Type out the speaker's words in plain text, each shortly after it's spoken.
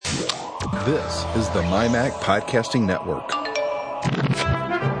This is the MyMac Podcasting Network.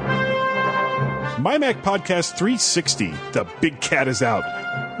 MyMac Podcast 360. The big cat is out.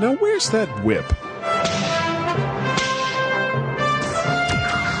 Now, where's that whip?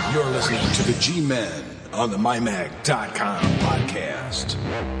 You're listening to the G-Men on the MyMac.com podcast.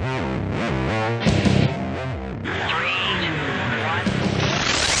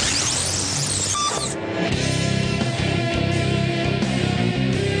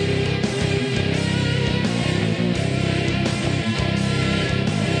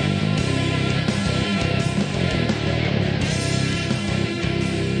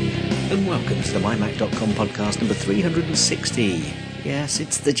 And welcome to the MyMac.com podcast number 360. Yes,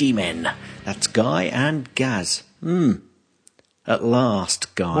 it's the G-Men. That's Guy and Gaz. At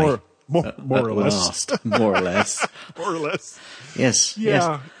last, Guy. More or less. Last. More or less. More or less. Yes.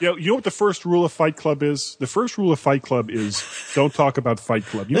 Yeah. Yes. You know what the first rule of Fight Club is? The first rule of Fight Club is don't talk about Fight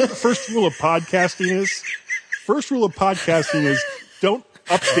Club. You know what the first rule of podcasting is? First rule of podcasting is don't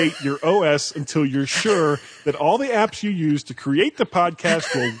update your OS until you're sure that all the apps you use to create the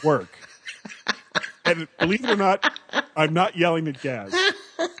podcast will work. And believe it or not, I'm not yelling at Gaz.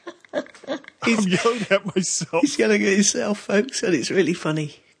 I'm yelling at myself. He's yelling at himself, folks, and it's really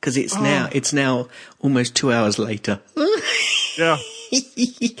funny because it's now almost 2 hours later. Yeah.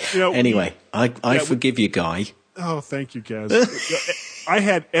 Anyway, I forgive you, Guy. Oh, thank you, Gaz. I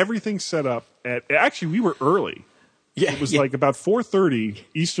had everything set up actually, we were early. Yeah, it was like about 4:30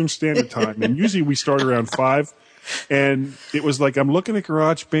 Eastern Standard Time, and usually we start around 5. And it was like, I'm looking at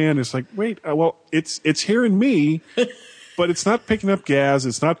GarageBand. It's like, wait, well, it's hearing me, but it's not picking up Gaz.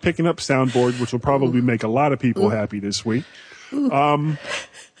 It's not picking up Soundboard, which will probably make a lot of people happy this week. And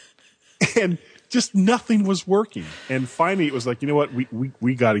just nothing was working. And finally, it was like, you know what?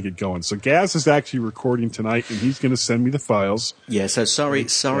 We got to get going. So Gaz is actually recording tonight, and he's going to send me the files. Yeah. So sorry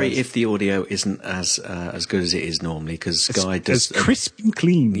if the audio isn't as good as it is normally, because Guy does as crisp and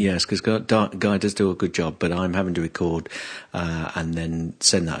clean. Yes, because Guy does do a good job, but I'm having to record and then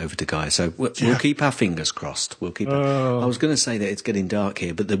send that over to Guy. So we'll keep our fingers crossed. I was going to say that it's getting dark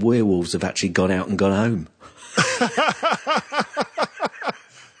here, but the werewolves have actually gone out and gone home.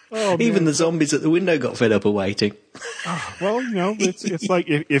 Oh, even the zombies at the window got fed up of waiting. Well, it's like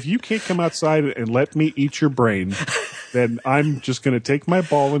if you can't come outside and let me eat your brain, then I'm just going to take my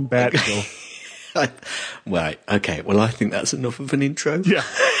ball and bat and go. Right. Okay. Well, I think that's enough of an intro. Yeah,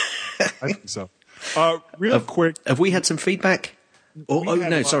 I think so. Real quick. Have we had some feedback?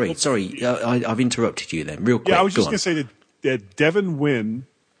 Sorry. I've interrupted you then. Real quick. Yeah, I was just going to say that Devin Wynn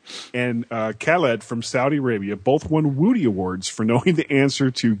and Khaled from Saudi Arabia both won Woody Awards for knowing the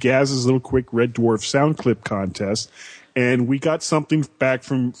answer to Gaz's little quick Red Dwarf sound clip contest. And we got something back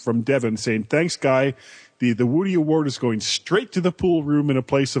from Devin saying, thanks, Guy. The Woody Award is going straight to the pool room in a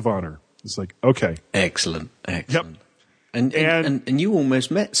place of honor. It's like, okay. Excellent. Yep. And you almost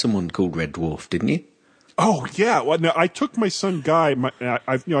met someone called Red Dwarf, didn't you? Oh, yeah. Well, now, I took my son Guy.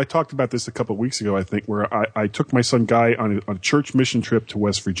 I talked about this a couple of weeks ago, I think, where I took my son Guy on a church mission trip to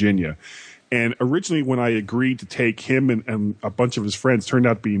West Virginia. And originally, when I agreed to take him and a bunch of his friends, turned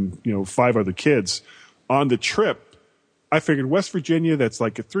out being 5 other kids on the trip, I figured West Virginia, that's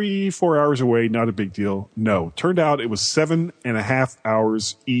like 3-4 hours away, not a big deal. No, turned out it was 7.5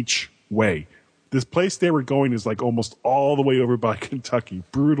 hours each way. This place they were going is like almost all the way over by Kentucky.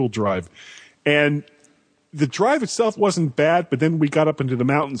 Brutal drive. And the drive itself wasn't bad, but then we got up into the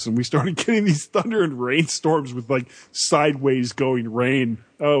mountains and we started getting these thunder and rainstorms with like sideways going rain.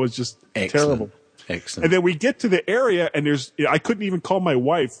 Oh, it was just terrible. Excellent. And then we get to the area and I couldn't even call my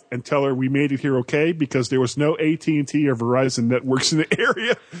wife and tell her we made it here okay because there was no AT&T or Verizon networks in the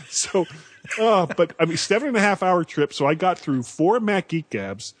area. So, but I mean, 7.5 hour trip. So I got through 4 Mac Geek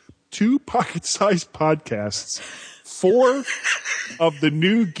Gabs, 2 pocket-sized podcasts, 4 of the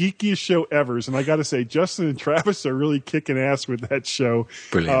new geekiest show evers. And I got to say, Justin and Travis are really kicking ass with that show.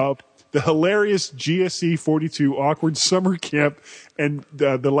 Brilliant. The hilarious GSE 42 Awkward Summer Camp. And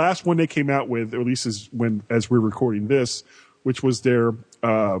the last one they came out with, or at least as we're recording this, which was their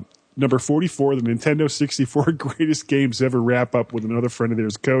number 44, the Nintendo 64 Greatest Games Ever wrap up with another friend of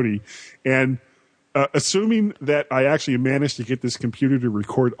theirs, Cody. And assuming that I actually managed to get this computer to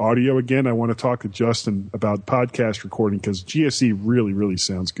record audio again, I want to talk to Justin about podcast recording because GSE really, really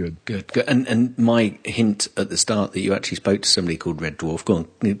sounds good. Good. And my hint at the start that you actually spoke to somebody called Red Dwarf. Go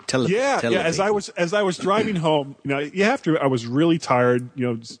on, tell as I was driving home, I was really tired.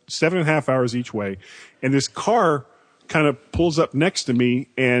 7.5 hours each way, and this car kind of pulls up next to me,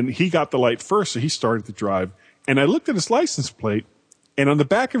 and he got the light first, so he started to drive. And I looked at his license plate. And on the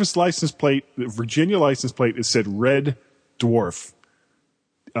back of his license plate, the Virginia license plate, it said Red Dwarf.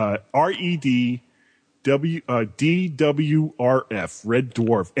 DWRF, Red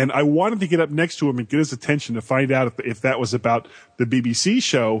Dwarf. And I wanted to get up next to him and get his attention to find out if that was about the BBC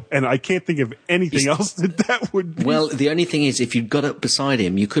show, and I can't think of anything else that would be. Well, the only thing is, if you'd got up beside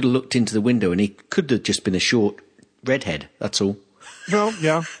him, you could have looked into the window and he could have just been a short redhead, that's all. Well,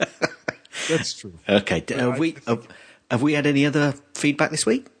 yeah, that's true. Okay, have we had any other feedback this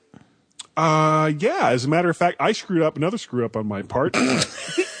week? Yeah, as a matter of fact, I screwed up, another screw up on my part.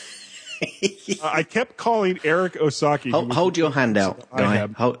 I kept calling Eric Osaki. Hold your hand out, Guy.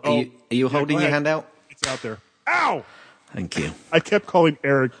 Are you holding your hand out? It's out there. Ow! Thank you. I kept calling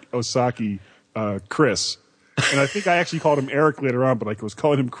Eric Osaki Chris. And I think I actually called him Eric later on, but I was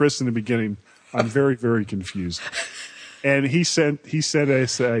calling him Chris in the beginning. I'm very, very confused. And he sent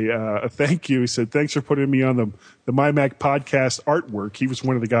us a thank you. He said, thanks for putting me on the MyMac podcast artwork. He was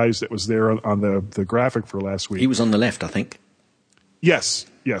one of the guys that was there on the graphic for last week. He was on the left, I think. Yes.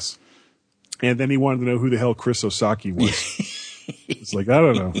 And then he wanted to know who the hell Chris Osaki was. It's like, I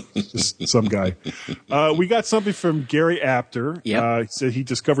don't know. Just some guy. We got something from Gary Apter. Yep. He said he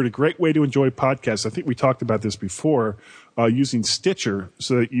discovered a great way to enjoy podcasts. I think we talked about this before, using Stitcher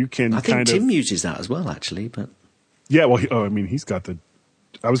so that you can I think Tim uses that as well, actually. But yeah, well, he's got the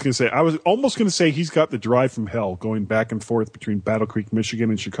 – I was almost going to say he's got the drive from hell going back and forth between Battle Creek, Michigan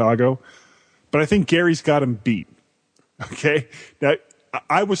and Chicago. But I think Gary's got him beat. Okay? Now,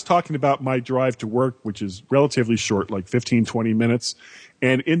 I was talking about my drive to work, which is relatively short, like 15, 20 minutes.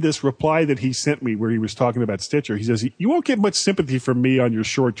 And in this reply that he sent me where he was talking about Stitcher, he says, you won't get much sympathy from me on your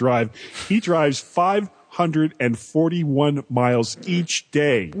short drive. He drives 541 miles each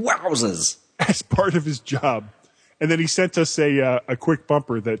day. Wowzers. As part of his job. And then he sent us a quick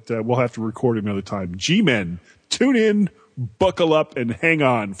bumper that we'll have to record another time. G-Men, tune in, buckle up, and hang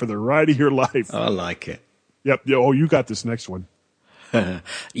on for the ride of your life. I like it. Yep. Oh, you got this next one.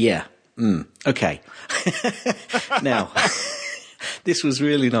 Yeah. Okay. Now, this was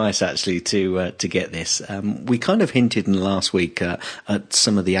really nice, actually, to get this. We kind of hinted in last week at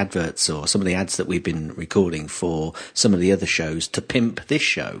some of the adverts or some of the ads that we've been recording for some of the other shows to pimp this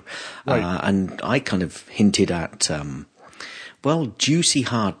show. Right. And I kind of hinted at, juicy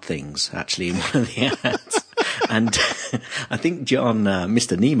hard things, actually, in one of the ads. And I think John,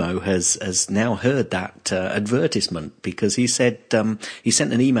 Mr. Nemo, has now heard that advertisement because he said he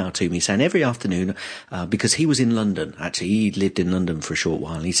sent an email to me saying every afternoon, because he was in London. Actually, he lived in London for a short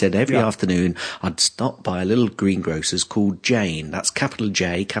while. And he said every afternoon I'd stop by a little greengrocer's called Jane. That's capital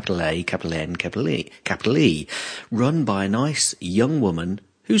J, capital A, capital N, capital E, run by a nice young woman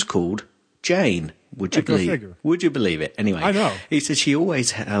who's called Jane. Would you believe it? Anyway, I know. He said she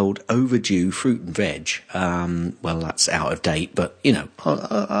always held overdue fruit and veg. That's out of date, but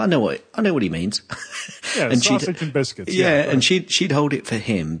I know what he means. Yeah, and sausage and biscuits. Yeah, and she'd hold it for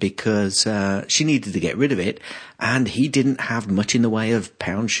him because she needed to get rid of it, and he didn't have much in the way of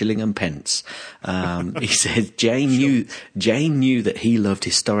pound, shilling, and pence. He said Jane knew that he loved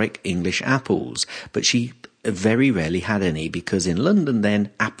historic English apples, but she very rarely had any because in London then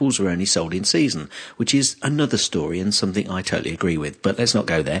apples were only sold in season, which is another story and something I totally agree with, but let's not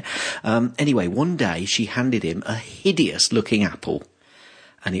go there. Anyway, one day she handed him a hideous looking apple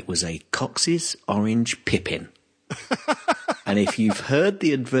and it was a Cox's Orange Pippin. And if you've heard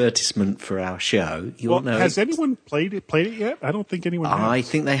the advertisement for our show, you'll know. Has anyone played it yet? I don't think anyone has. I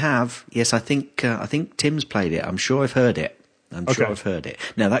think they have. Yes, I think Tim's played it. I'm sure I've heard it. Sure I've heard it.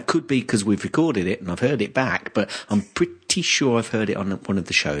 Now, that could be because we've recorded it and I've heard it back, but I'm pretty sure I've heard it on one of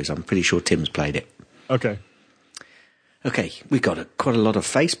the shows. I'm pretty sure Tim's played it. Okay. We've got quite a lot of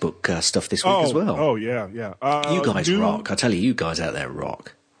Facebook stuff this week as well. Oh, yeah. You guys rock. I tell you guys out there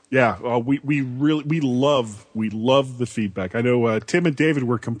rock. Yeah, we love the feedback. I know Tim and David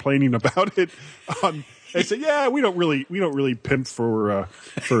were complaining about it. They said, "Yeah, we don't really pimp for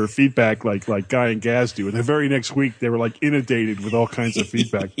feedback like Guy and Gaz do." And the very next week, they were like inundated with all kinds of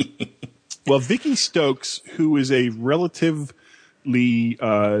feedback. Well, Vicky Stokes, who is a relatively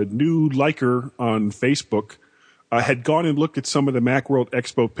new liker on Facebook, had gone and looked at some of the Macworld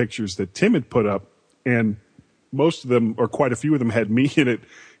Expo pictures that Tim had put up, and most of them, or quite a few of them, had me in it.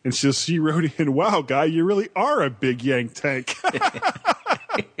 And she wrote in, "Wow, Guy, you really are a big yank tank."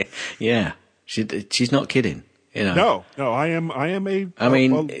 Yeah. She's not kidding, No, I am a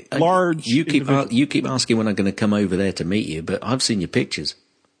large. You keep asking when I'm going to come over there to meet you, but I've seen your pictures.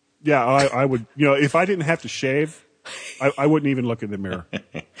 Yeah, I would. If I didn't have to shave, I wouldn't even look in the mirror.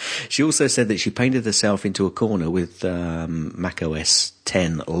 She also said that she painted herself into a corner with Mac OS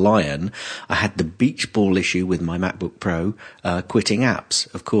X Lion. I had the beach ball issue with my MacBook Pro, quitting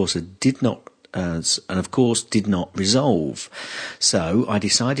apps. Of course, I did not and of course did not resolve. So I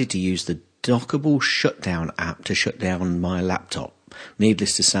decided to use the Dockable Shutdown app to shut down my laptop.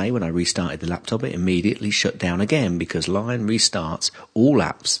 Needless to say, when I restarted the laptop, it immediately shut down again because Lion restarts all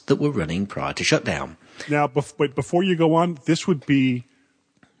apps that were running prior to shutdown. Now, before you go on, this would be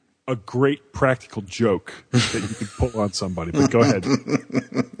a great practical joke that you could pull on somebody, but go ahead.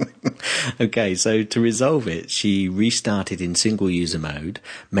 Okay, so to resolve it, she restarted in single user mode,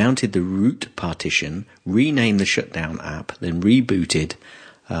 mounted the root partition, renamed the shutdown app, then rebooted,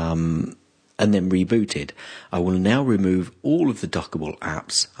 I will now remove all of the dockable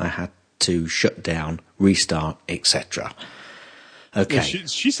apps I had to shut down, restart, etc. Okay. Yeah,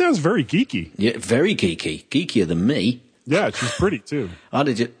 she sounds very geeky. Yeah, very geeky. Geekier than me. Yeah, she's pretty too.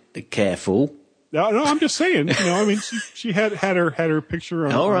 Careful. No, I'm just saying. I mean, she had her picture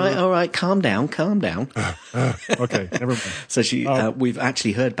on. All right. Calm down. Okay, never mind. So we've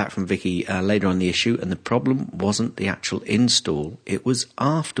actually heard back from Vicky later on the issue, and the problem wasn't the actual install; it was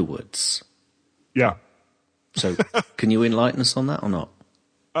afterwards. Yeah. So, can you enlighten us on that or not?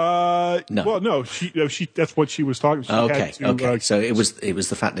 No. No. Well, no. She. That's what she was talking. She Okay. had to, So it was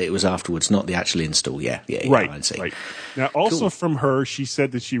the fact that it was afterwards, not the actual install. Yeah. Right. I see. Right. Now, also from her, she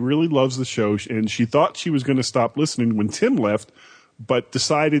said that she really loves the show, and she thought she was going to stop listening when Tim left, but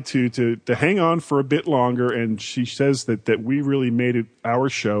decided to hang on for a bit longer. And she says that we really made it our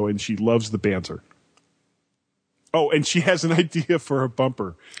show, and she loves the banter. Oh, and she has an idea for a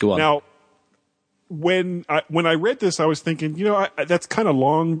bumper. Go on. Now, when I read this, I was thinking, that's kind of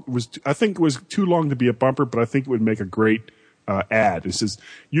long. I think it was too long to be a bumper, but I think it would make a great ad. It says,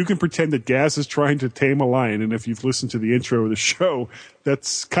 you can pretend that Gaz is trying to tame a lion, and if you've listened to the intro of the show,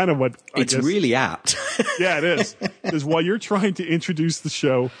 that's kind of what it's really apt. Yeah, it is. Because while you're trying to introduce the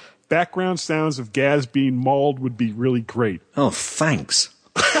show, background sounds of Gaz being mauled would be really great. Oh, thanks.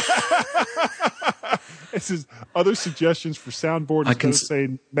 It says, other suggestions for soundboard instead of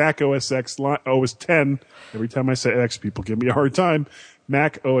saying Mac OS X OS 10. Every time I say X, people give me a hard time.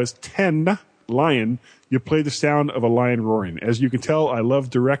 Mac OS 10 Lion. You play the sound of a lion roaring. As you can tell, I love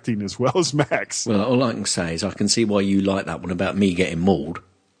directing as well as Max. Well, all I can say is I can see why you like that one about me getting mauled.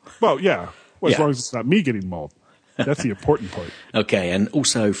 Well, yeah. Well, as long as it's not me getting mauled. That's the important part. Okay, and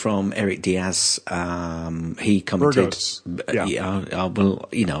also from Eric Diaz, he commented. Burgos. Yeah.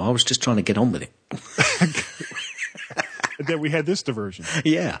 I was just trying to get on with it. And then we had this diversion.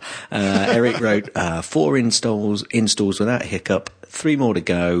 Yeah. Eric wrote, 4 installs without a hiccup, 3 more to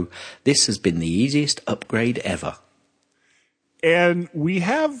go. This has been the easiest upgrade ever. And we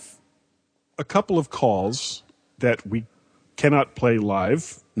have a couple of calls that we cannot play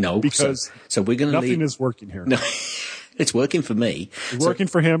live. No, because so we're going to nothing is working here. No, it's working for me. It's working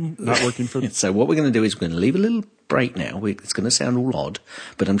for him, not working for me. So what we're going to do is we're going to leave a little break now. It's going to sound all odd,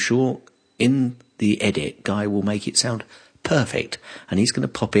 but I'm sure in the edit, Guy will make it sound perfect, and he's going to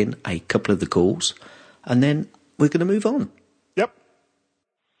pop in a couple of the calls, and then we're going to move on. Yep.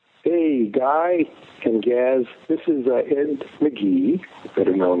 Hey, Guy and Gaz. This is Ed McGee,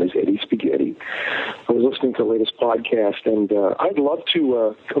 better known as Eddie Spaghetti. I was listening to the latest podcast, and I'd love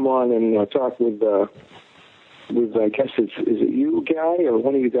to come on and talk with I guess is it you, Guy, or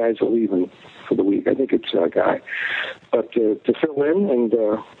one of you guys are leaving for the week? I think it's Guy. But to fill in and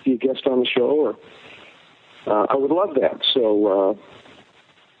be a guest on the show, I would love that. So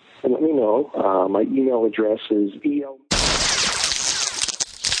let me know. My email address is el.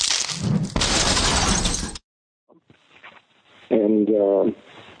 And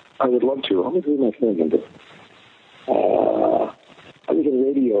I would love to. I'm going to do my phone number. I was in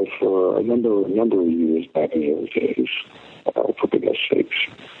radio for a number of years back in the old days, for goodness sakes.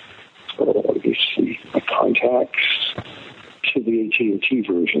 Let me see. My contacts to the AT&T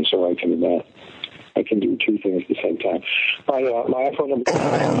version, so I can do 2 things at the same time. My iPhone number.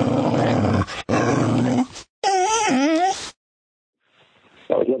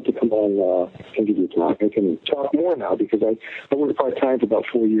 I would love to come on and give you a talk. I can talk more now because I worked part-time for about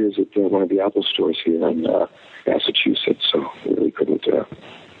 4 years at one of the Apple stores here in Massachusetts, so I really couldn't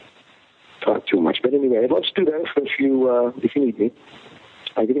talk too much. But anyway, I'd love to do that if you need me.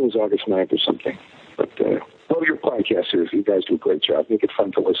 I think it was August 9th or something. But love your podcast series. You guys do a great job. Make it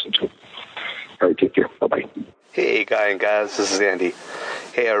fun to listen to. All right, take care. Bye-bye. Hey, Guy and Gaz, this is Andy.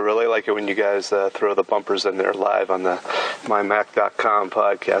 Hey, I really like it when you guys throw the bumpers in there live on the mymac.com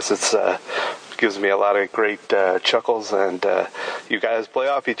podcast. It gives me a lot of great chuckles, and you guys play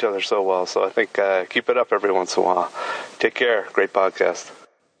off each other so well. So I think keep it up every once in a while. Take care. Great podcast.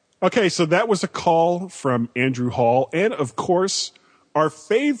 Okay, so that was a call from Andrew Hall, and of course, our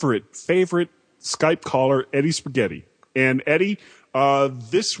favorite Skype caller, Eddie Spaghetti. And Eddie,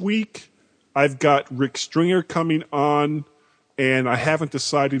 this week, I've got Rick Stringer coming on, and I haven't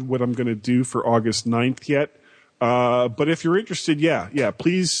decided what I'm going to do for August 9th yet. But if you're interested,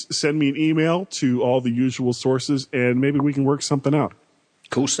 please send me an email to all the usual sources, and maybe we can work something out.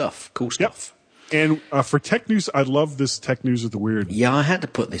 Cool stuff. Yep. And for Tech News, I love this Tech News of the Weird. Yeah, I had to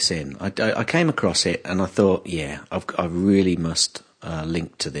put this in. I came across it, and I thought, I really must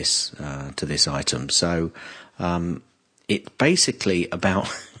link to this item. So it's basically about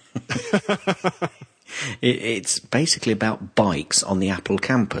it's basically about bikes on the Apple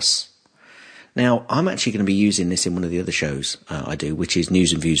campus. Now, I'm actually going to be using this in one of the other shows I do, which is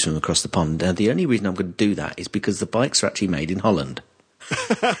News and Views from Across the Pond. The only reason I'm going to do that is because the bikes are actually made in Holland.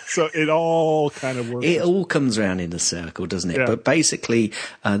 So it all kind of works. It all comes around in a circle, doesn't it? Yeah. But basically,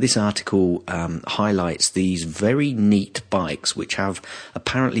 this article highlights these very neat bikes which have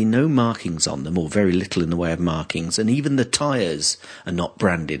apparently no markings on them, or very little in the way of markings, and even the tyres are not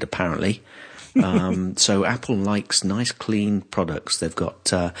branded, apparently. So Apple likes nice, clean products. They've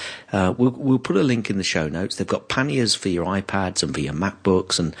got, we'll put a link in the show notes. They've got panniers for your iPads and for your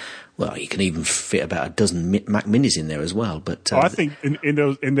MacBooks, and well, you can even fit about a dozen Mac Minis in there as well. But I think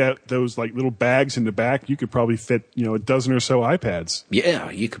in those like little bags in the back, you could probably fit a dozen or so iPads. Yeah,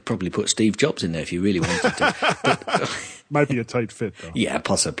 you could probably put Steve Jobs in there if you really wanted to. But, might be a tight fit, though. Yeah,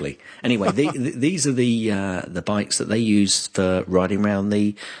 possibly. Anyway, these are the bikes that they use for riding around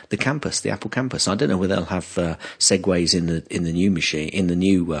the campus, the Apple campus. I don't know whether they'll have Segways in the new machine, in the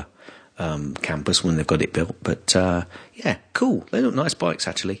new campus when they've got it built. But yeah, cool. They look nice bikes,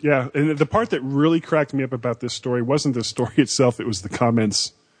 actually. Yeah, and the part that really cracked me up about this story wasn't the story itself; it was the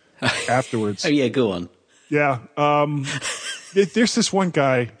comments afterwards. Oh yeah, go on. Yeah, there's this one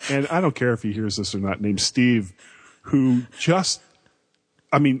guy, and I don't care if he hears this or not, named Steve, who just,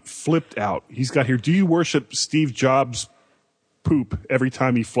 flipped out. He's got here, do you worship Steve Jobs' poop every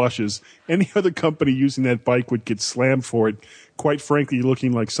time he flushes? Any other company using that bike would get slammed for it, quite frankly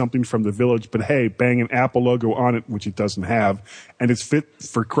looking like something from The Village, but hey, bang an Apple logo on it, which it doesn't have, and it's fit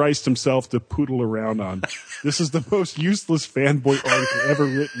for Christ himself to poodle around on. This is the most useless fanboy article ever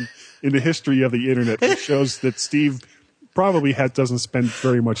written in the history of the internet, which shows that Steve probably doesn't spend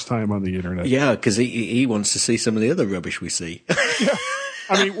very much time on the internet. Yeah, because he wants to see some of the other rubbish we see. Yeah.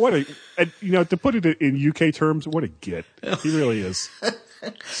 To put it in UK terms, what a git. He really is.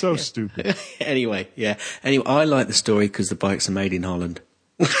 So stupid. Anyway, I like the story because the bikes are made in Holland.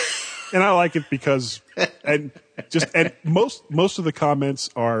 And I like it because, most of the comments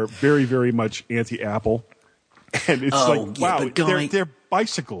are very, very much anti-Apple. And it's wow, they're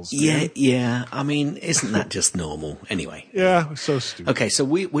bicycles. Yeah, yeah. Isn't that just normal? Anyway. Yeah, so stupid. Okay, so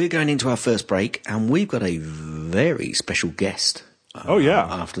we're going into our first break, and we've got a very special guest.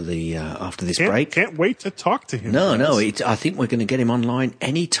 After this break, can't wait to talk to him. No. I think we're going to get him online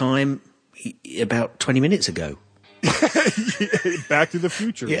any time. About 20 minutes ago. Back to the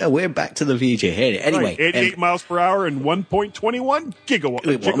Future. Yeah, we're Back to the Future here. Anyway, 88 miles per hour and 1.21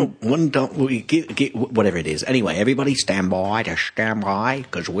 gigawatt. Whatever it is. Anyway, everybody stand by,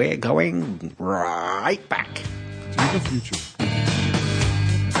 because we're going right back to the future.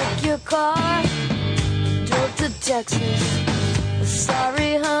 Take your car, drove to Texas.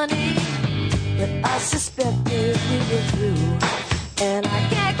 Sorry, honey, but I suspected we were through, and I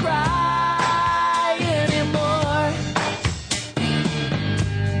can't cry anymore.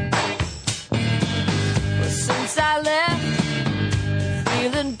 Well, since I left,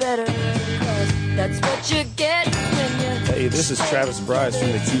 feeling better, 'cause that's what you get when you... Hey, this is Travis Bryce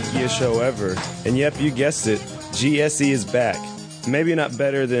from the Geekiest Show Ever, and yep, you guessed it, GSE is back. Maybe not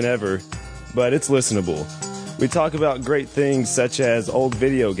better than ever, but it's listenable. We talk about great things such as old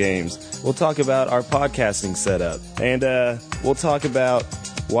video games. We'll talk about our podcasting setup. And we'll talk about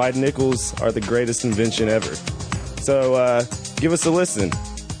why nickels are the greatest invention ever. So give us a listen.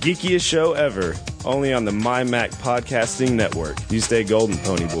 Geekiest Show Ever. Only on the My Mac Podcasting Network. You stay golden,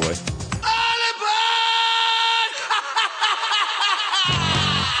 pony boy.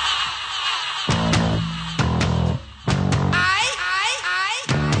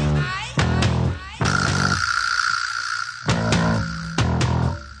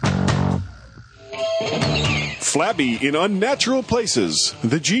 Flabby in Unnatural Places,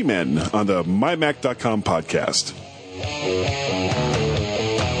 the G-Men on the MyMac.com podcast.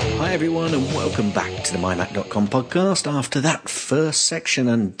 Hi everyone, and welcome back to the MyMac.com podcast after that first section.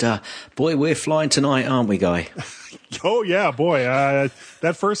 And boy, we're flying tonight, aren't we, Guy? Oh yeah, boy.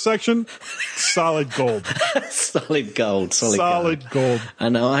 That first section, solid gold. Solid gold.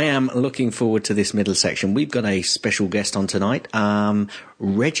 And I am looking forward to this middle section. We've got a special guest on tonight,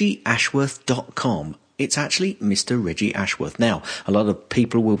 ReggieAshworth.com. It's actually Mr. Reggie Ashworth. Now, a lot of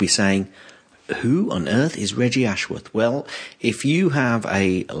people will be saying, who on earth is Reggie Ashworth? Well, if you have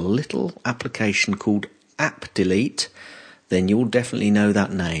a little application called App Delete, then you'll definitely know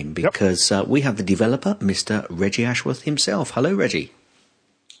that name because we have the developer, Mr. Reggie Ashworth himself. Hello, Reggie.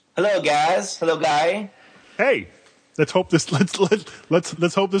 Hello, guys. Hello, Guy. Hey, let's hope this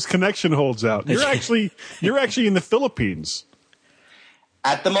let's hope this connection holds out. You're actually in the Philippines.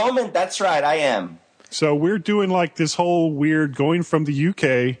 At the moment, that's right. I am. So we're doing like this whole weird going from the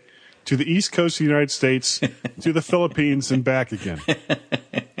UK to the East Coast of the United States to the Philippines and back again.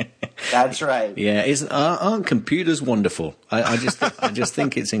 That's right. Yeah, aren't computers wonderful? I just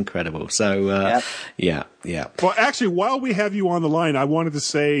think it's incredible. So yeah. Well, actually, while we have you on the line, I wanted to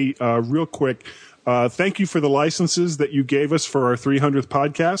say real quick, thank you for the licenses that you gave us for our 300th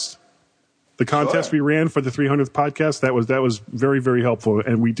podcast. The contest we ran for the 300th podcast, that was very, very helpful,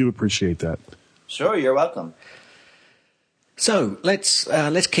 and we do appreciate that. Sure, you're welcome. So let's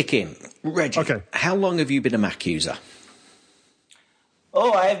kick in, Reggie. Okay. How long have you been a Mac user?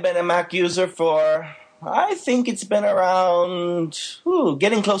 Oh, I've been a Mac user for, I think it's been around,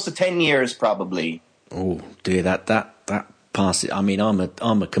 getting close to 10 years probably. Oh dear, that passes. I mean, I'm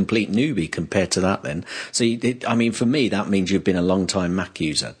a complete newbie compared to that. Then, so for me, that means you've been a long time Mac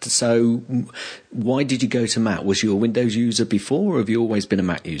user. So, why did you go to Mac? Was you a Windows user before, or have you always been a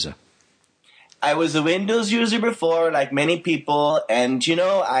Mac user? I was a Windows user before, like many people, and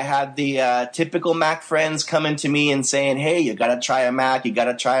I had the typical Mac friends coming to me and saying, "Hey, you got to try a Mac. You got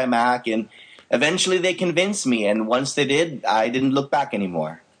to try a Mac." And eventually, they convinced me, and once they did, I didn't look back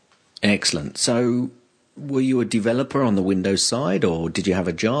anymore. Excellent. So, were you a developer on the Windows side, or did you have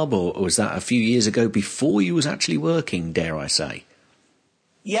a job, or was that a few years ago before you was actually working? Dare I say?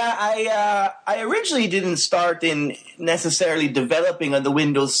 Yeah, I originally didn't start in necessarily developing on the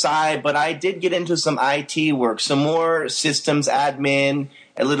Windows side, but I did get into some IT work, some more systems admin,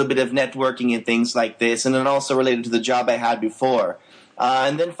 a little bit of networking and things like this, and then also related to the job I had before.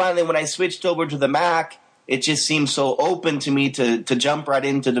 And then finally, when I switched over to the Mac, it just seemed so open to me to jump right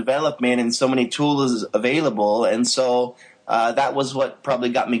into development and so many tools available, and so that was what probably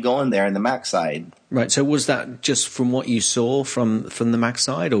got me going there in the Mac side. Right, so was that just from what you saw from the Mac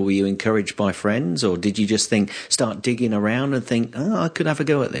side, or were you encouraged by friends, or did you just start digging around and think, I could have a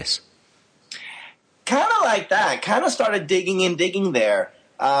go at this? Kind of like that. Kind of started digging there.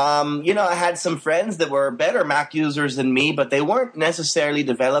 I had some friends that were better Mac users than me, but they weren't necessarily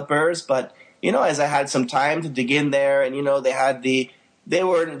developers. But, as I had some time to dig in there, and, they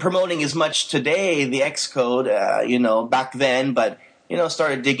weren't promoting as much today, the Xcode, back then, but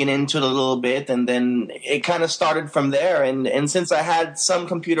started digging into it a little bit, and then it kind of started from there. And since I had some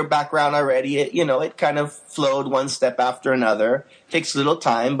computer background already, it kind of flowed one step after another. Takes a little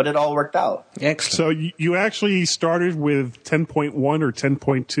time, but it all worked out. Excellent. So you actually started with 10.1 or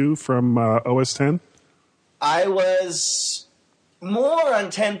 10.2 from OS 10? I was more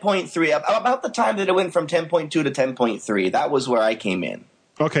on 10.3. About the time that it went from 10.2 to 10.3, that was where I came in.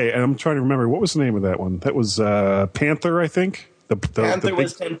 Okay, and I'm trying to remember, what was the name of that one? That was Panther, I think? Panther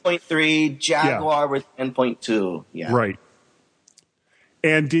was 10.3, Jaguar was 10.2. Yeah. Right.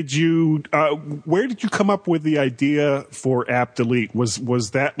 And did you? Where did you come up with the idea for App Delete?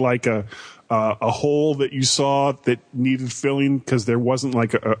 Was that like a hole that you saw that needed filling because there wasn't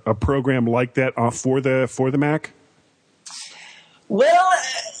like a program like that for the Mac? Well,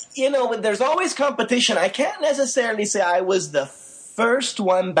 there's always competition. I can't necessarily say I was the first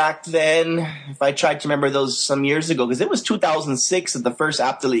one back then, if I tried to remember those some years ago, because it was 2006 that the first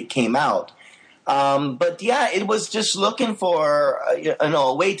App Delete came out. But yeah, it was just looking for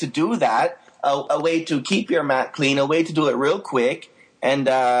a way to do that, a way to keep your Mac clean, a way to do it real quick. And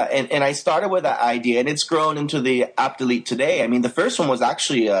I started with that idea, and it's grown into the App Delete today. I mean, the first one was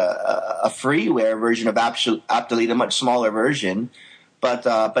actually a freeware version of App Delete, a much smaller version. But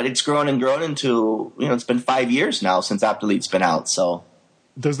it's grown and grown into, it's been 5 years now since App Delete's been out. So,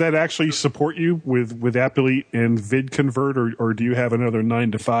 does that actually support you with App Delete and VidConvert, or do you have another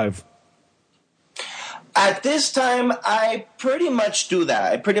 9 to 5? At this time, I pretty much do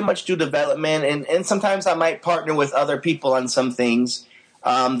that. I pretty much do development, and sometimes I might partner with other people on some things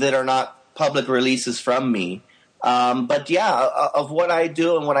that are not public releases from me. But yeah, of what I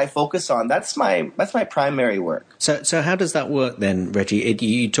do and what I focus on, that's my primary work. So how does that work then, Reggie?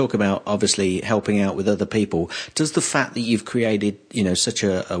 You talk about obviously helping out with other people. Does the fact that you've created, such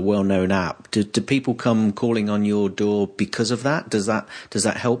a well-known app, do people come calling on your door because of that? Does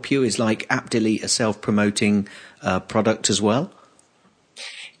that help you? Is like App Delete a self-promoting product as well?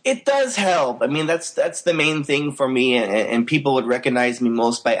 It does help. I mean, that's the main thing for me, and people would recognize me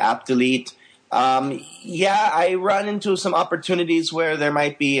most by App Delete. I run into some opportunities where there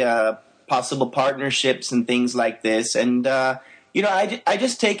might be possible partnerships and things like this. And, I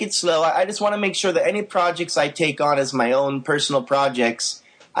just take it slow. I just want to make sure that any projects I take on as my own personal projects,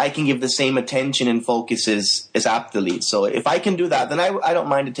 I can give the same attention and focus as Aptdelete. So if I can do that, then I don't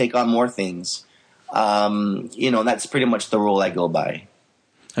mind to take on more things. That's pretty much the rule I go by.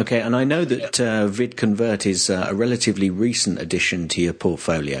 Okay, and I know that VidConvert is a relatively recent addition to your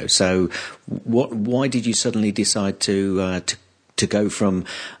portfolio. So why did you suddenly decide to go from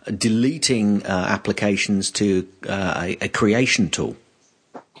deleting applications to a creation tool?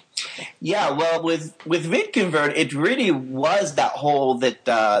 Yeah, well, with VidConvert, it really was that hole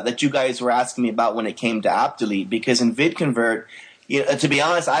that you guys were asking me about when it came to Aptdelete. Because in VidConvert, to be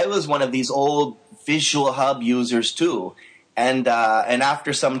honest, I was one of these old Visual Hub users too. And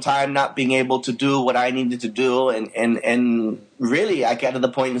after some time not being able to do what I needed to do, and really I got to the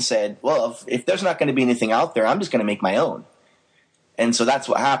point and said, well, if there's not going to be anything out there, I'm just going to make my own. And so that's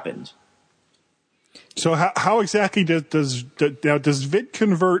what happened. So how exactly does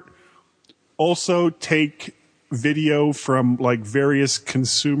VidConvert also take video from like various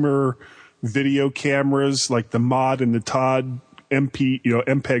consumer video cameras, like the Mod and the Todd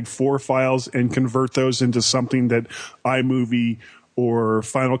MPEG-4 files, and convert those into something that iMovie or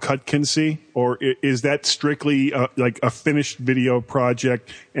Final Cut can see? Or is that strictly like a finished video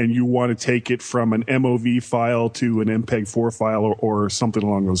project and you want to take it from an MOV file to an MPEG-4 file or something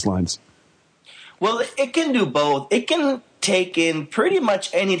along those lines? Well, it can do both. It can take in pretty much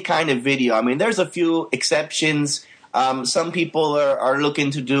any kind of video. I mean, there's a few exceptions. Some people are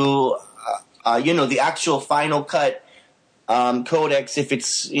looking to do, the actual Final Cut codecs, if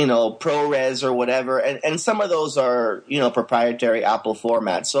it's, ProRes or whatever. And some of those are, proprietary Apple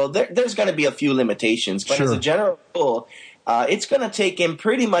formats. So there's going to be a few limitations. But as a general rule, it's going to take in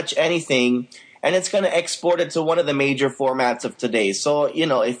pretty much anything, and it's going to export it to one of the major formats of today. So,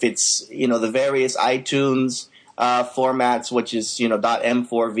 if it's, the various iTunes formats, which is,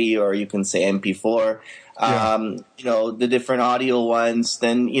 .m4v, or you can say MP4, the different audio ones,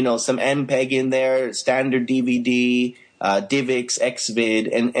 then, some MPEG in there, standard DVD, DivX, XVID,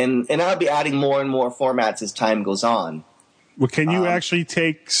 and I'll be adding more and more formats as time goes on. Well, can you actually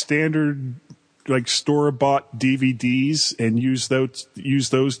take standard, like store-bought DVDs and use those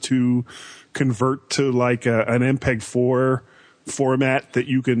to convert to like an MPEG-4 format that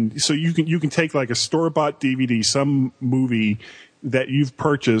you can take like a store-bought DVD, some movie that you've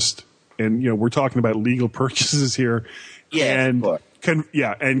purchased, and we're talking about legal purchases here, and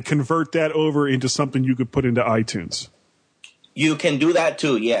convert that over into something you could put into iTunes. You can do that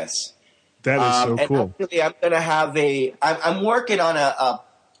too, yes. That is so cool. Actually, I'm going to have I'm working on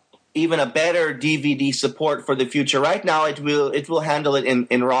even a better DVD support for the future. Right now, it will handle it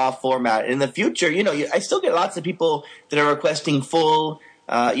in RAW format. In the future, I still get lots of people that are requesting full,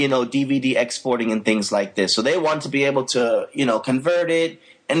 DVD exporting and things like this. So they want to be able to, convert it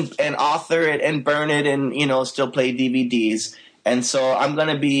and author it and burn it and, still play DVDs. And so I'm going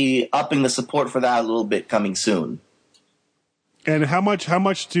to be upping the support for that a little bit coming soon. And how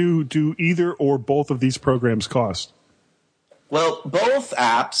much do either or both of these programs cost? Well, both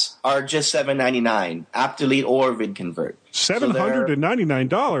apps are just $7.99, Aptdelete or VidConvert.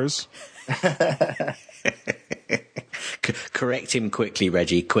 $799. Correct him quickly,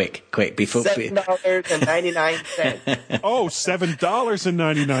 Reggie. Quick! Before $7.99. Oh,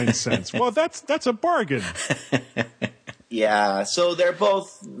 $7.99. Well, that's a bargain. Yeah, so they're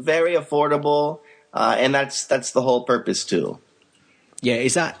both very affordable, and that's the whole purpose too. Yeah,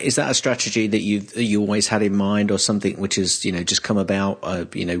 is that a strategy that you always had in mind, or something which has just come about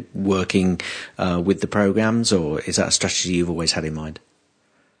working with the programs, or is that a strategy you've always had in mind?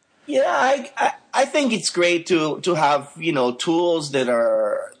 Yeah, I think it's great to have tools that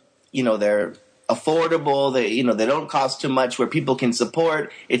are they're affordable, they don't cost too much, where people can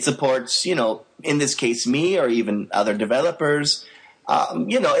support. It supports in this case me or even other developers.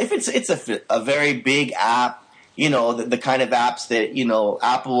 If it's a very big app. The kind of apps that,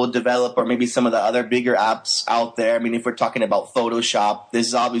 Apple will develop, or maybe some of the other bigger apps out there. I mean, if we're talking about Photoshop, this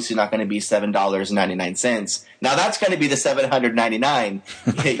is obviously not going to be $7.99. Now, that's going to be the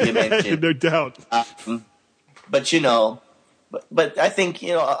 $799 you mentioned. No doubt. But I think,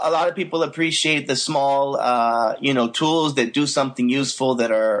 a lot of people appreciate the small, tools that do something useful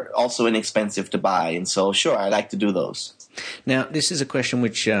that are also inexpensive to buy. And so, sure, I like to do those. Now, this is a question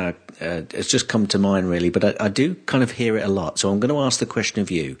which has just come to mind, really, but I do kind of hear it a lot. So I'm going to ask the question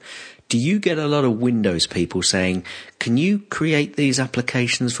of you. Do you get a lot of Windows people saying, can you create these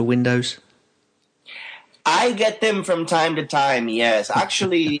applications for Windows? I get them from time to time, yes.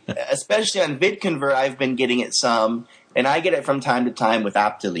 Actually, especially on VidConvert, I've been getting it some, and I get it from time to time with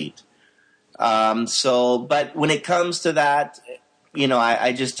Aptdelete. But when it comes to that,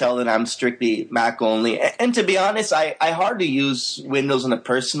 I just tell that I'm strictly Mac only. And to be honest, I hardly use Windows on a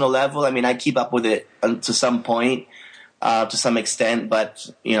personal level. I mean, I keep up with it to some point, to some extent, but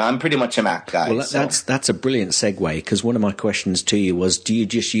I'm pretty much a Mac guy. Well, that's a brilliant segue, because one of my questions to you was, do you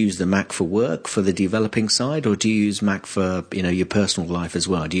just use the Mac for work, for the developing side, or do you use Mac for your personal life as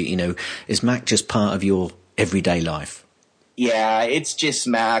well? Is Mac just part of your everyday life? Yeah, it's just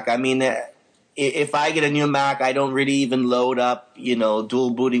Mac. I mean, if I get a new Mac, I don't really even load up,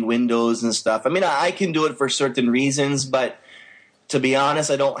 dual booting Windows and stuff. I mean, I can do it for certain reasons, but to be honest,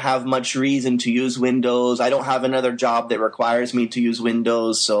 I don't have much reason to use Windows. I don't have another job that requires me to use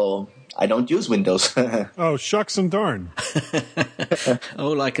Windows, so I don't use Windows. Oh, shucks and darn.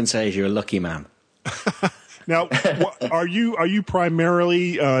 All I can say is you're a lucky man. Now, are you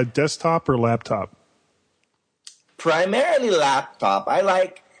primarily desktop or laptop? Primarily laptop. I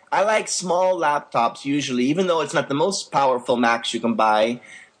like small laptops usually, even though it's not the most powerful Macs you can buy,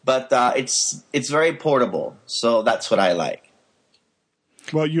 but it's very portable. So that's what I like.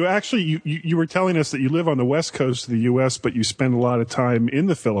 Well, you actually you were telling us that you live on the west coast of the U.S., but you spend a lot of time in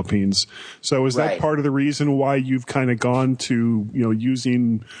the Philippines. So is that part of the reason why you've kind of gone to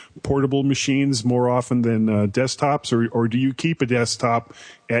using portable machines more often than desktops, or do you keep a desktop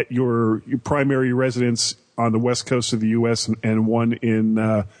at your primary residence on the west coast of the U.S. and one in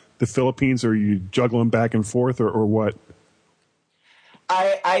the Philippines, or are you juggling back and forth, or what?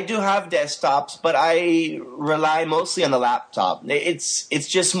 I do have desktops, but I rely mostly on the laptop. It's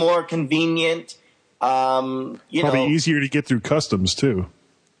just more convenient. Probably easier to get through customs too.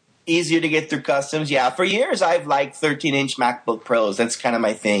 Easier to get through customs, yeah. For years, I've liked 13-inch MacBook Pros. That's kind of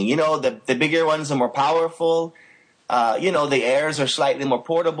my thing. The bigger ones are more powerful. The Airs are slightly more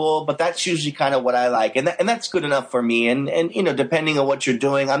portable, but that's usually kind of what I like, and that's good enough for me. And depending on what you're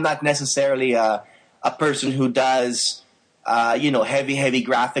doing, I'm not necessarily a person who does heavy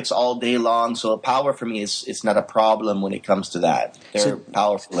graphics all day long. So power for me is not a problem when it comes to that. They're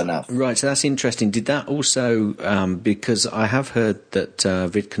powerful enough. Right. So that's interesting. Did that also, because I have heard that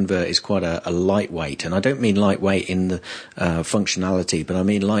VidConvert is quite a lightweight, and I don't mean lightweight in the functionality, but I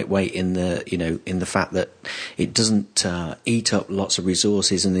mean lightweight in the, in the fact that it doesn't eat up lots of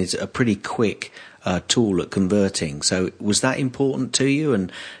resources and is a pretty quick tool at converting. So was that important to you?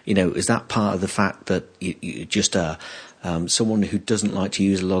 And, is that part of the fact that you just someone who doesn't like to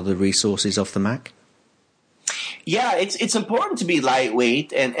use a lot of the resources off the Mac? Yeah, it's important to be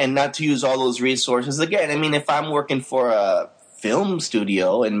lightweight and not to use all those resources. Again, I mean, if I'm working for a film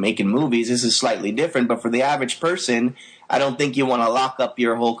studio and making movies, this is slightly different. But for the average person, I don't think you want to lock up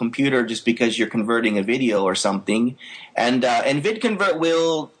your whole computer just because you're converting a video or something. And VidConvert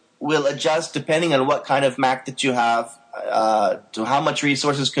will adjust depending on what kind of Mac that you have to how much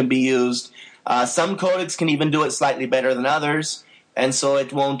resources can be used. Some codecs can even do it slightly better than others, and so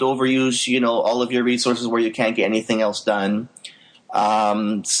it won't overuse, all of your resources where you can't get anything else done.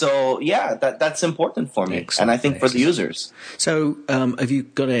 That's important for me, excellent, and I think for the users. So, have you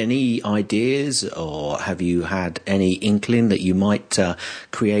got any ideas, or have you had any inkling that you might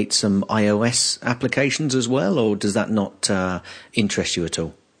create some iOS applications as well, or does that not interest you at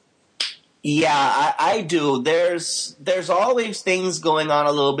all? Yeah, I do. There's always things going on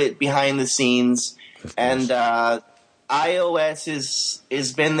a little bit behind the scenes, and iOS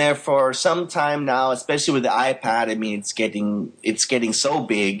is been there for some time now, especially with the iPad. I mean, it's getting so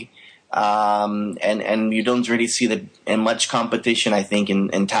big, and you don't really see much competition, I think,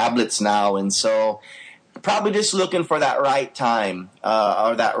 in tablets now, and so probably just looking for that right time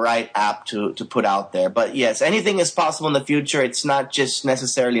or that right app to put out there. But yes, anything is possible in the future. It's not just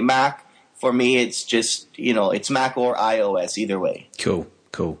necessarily Mac. For me, it's just, it's Mac or iOS, either way. Cool.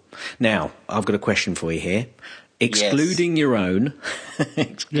 Now, I've got a question for you here. Excluding your own,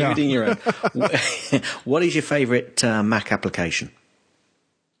 what is your favorite Mac application?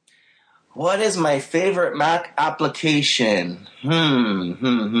 What is my favorite Mac application?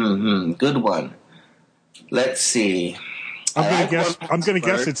 Good one. Let's see. I'm going to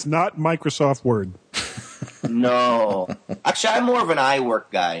guess it's not Microsoft Word. No. Actually, I'm more of an iWork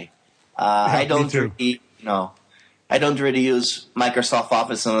guy. I don't really use Microsoft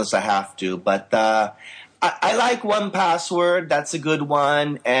Office unless I have to, but I like 1Password. That's a good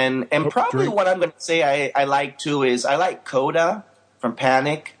one, and probably what I'm going to say I like too is I like Coda from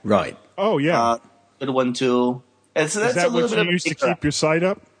Panic. Right. Oh yeah, good one too. Is that what you used to keep your site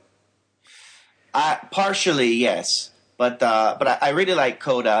up? Partially, yes, but I really like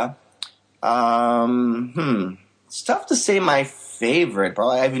Coda. It's tough to say my favorite.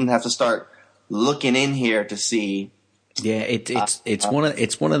 Probably I even have to start looking in here to see. Yeah, it's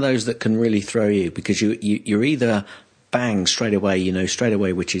one of those that can really throw you, because you're either bang straight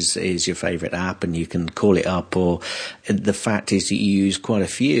away, which is your favourite app, and you can call it up, or the fact is that you use quite a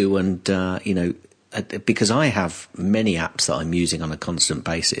few, and because I have many apps that I'm using on a constant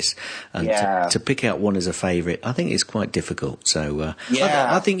basis, and to pick out one as a favourite, I think it's quite difficult. So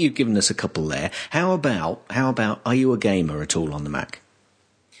I think you've given us a couple there. How about? Are you a gamer at all on the Mac?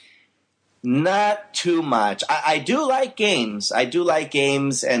 Not too much. I do like games.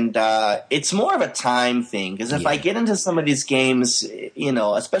 And it's more of a time thing, because if I get into some of these games,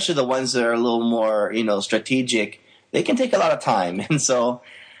 especially the ones that are a little more, strategic, they can take a lot of time. And so,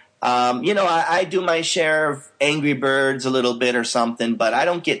 I do my share of Angry Birds a little bit or something, but I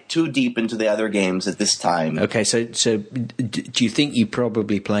don't get too deep into the other games at this time. Okay, so do you think you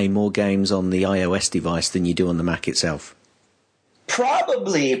probably play more games on the iOS device than you do on the Mac itself?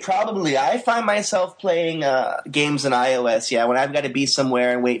 Probably. I find myself playing games on iOS, when I've got to be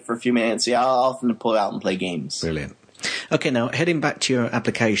somewhere and wait for a few minutes. I'll often pull out and play games. Brilliant. Okay, now, heading back to your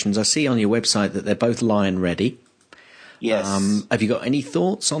applications, I see on your website that they're both Lion ready. Yes. Have you got any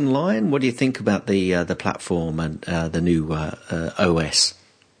thoughts on Lion? What do you think about the platform and the new OS?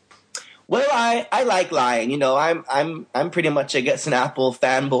 Well, I like Lion. I'm pretty much, I guess, an Apple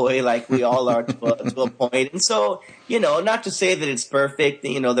fanboy, like we all are to a point. And so, not to say that it's perfect.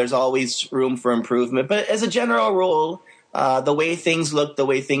 There's always room for improvement. But as a general rule, the way things look, the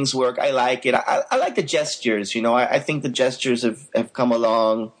way things work, I like it. I like the gestures. I think the gestures have come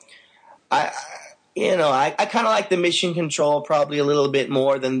along. I kind of like the mission control probably a little bit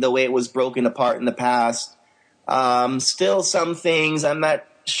more than the way it was broken apart in the past. Still, some things I'm not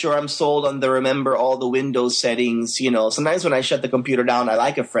sure I'm sold on the remember all the Windows settings. Sometimes when I shut the computer down, I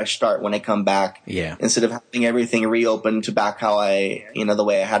like a fresh start when I come back. Yeah. Instead of having everything reopened to back how the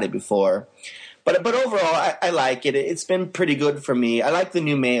way I had it before. But overall, I like it. It's been pretty good for me. I like the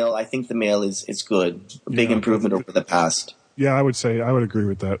new Mail. I think the Mail is good. A big improvement over the past. Yeah, I would agree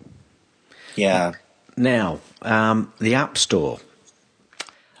with that. Yeah. Now, the App Store.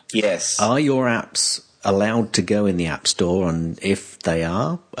 Yes. Are your apps allowed to go in the App Store? And if they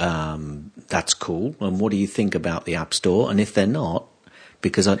are, that's cool. And what do you think about the App Store? And if they're not,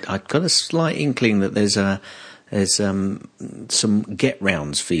 because I've got a slight inkling that there's some get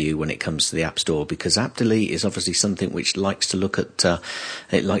rounds for you when it comes to the App Store, because App Delete is obviously something which likes to look at,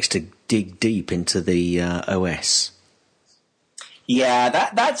 it likes to dig deep into the OS. Yeah,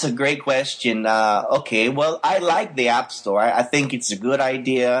 that's a great question. Okay, well, I like the App Store. I think it's a good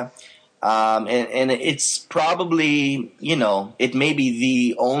idea. And it's probably, it may be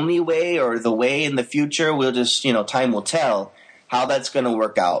the only way or the way in the future. We'll just, time will tell how that's going to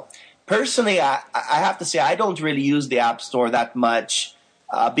work out. Personally, I have to say I don't really use the App Store that much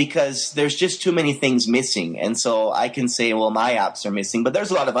because there's just too many things missing. And so I can say, well, my apps are missing, but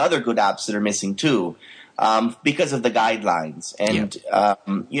there's a lot of other good apps that are missing too. Because of the guidelines. And,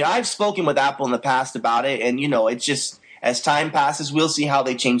 I've spoken with Apple in the past about it, and, it's just, as time passes, we'll see how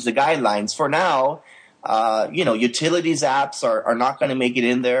they change the guidelines. For now, utilities apps are not going to make it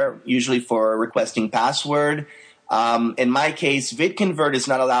in there, usually for requesting password. In my case, VidConvert is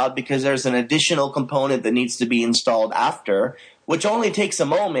not allowed because there's an additional component that needs to be installed after, which only takes a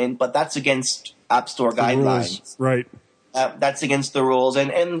moment, but that's against App Store guidelines. Rules. Right. That's against the rules,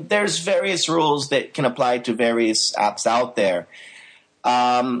 and there's various rules that can apply to various apps out there.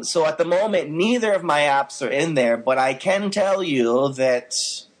 So at the moment, neither of my apps are in there, but I can tell you that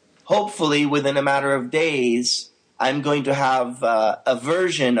hopefully within a matter of days, I'm going to have a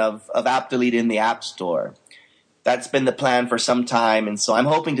version of App Delete in the App Store. That's been the plan for some time, and so I'm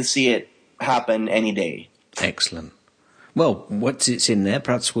hoping to see it happen any day. Excellent. Well, once it's in there,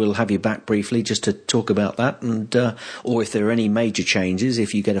 perhaps we'll have you back briefly just to talk about that, and or if there are any major changes,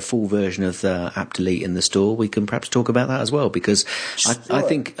 if you get a full version of App Delete in the store, we can perhaps talk about that as well, because sure. I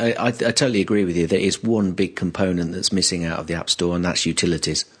think I totally agree with you. There is one big component that's missing out of the App Store, and that's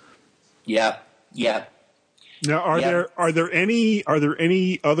utilities. Yeah. Now, are there any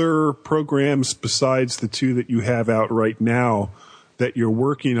other programs besides the two that you have out right now that you're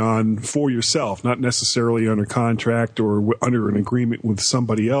working on for yourself, not necessarily under contract or under an agreement with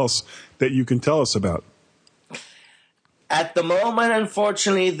somebody else, that you can tell us about? At the moment,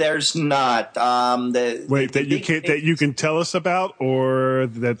 unfortunately, there's not. That you can tell us about, or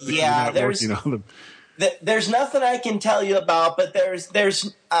that you're not working on them? There's nothing I can tell you about, but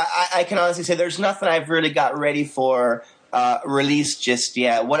I can honestly say there's nothing I've really got ready for release just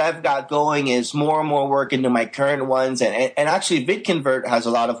yet. What I've got going is more and more work into my current ones, and actually VidConvert has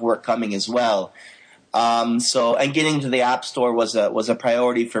a lot of work coming as well. And getting to the App Store was a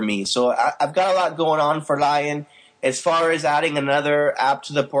priority for me. So I've got a lot going on for Lion, as far as adding another app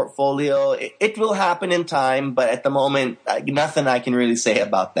to the portfolio, it will happen in time, but at the moment, nothing I can really say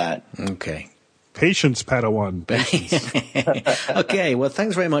about that. Okay. Patience, Padawan. Patience. Okay, well,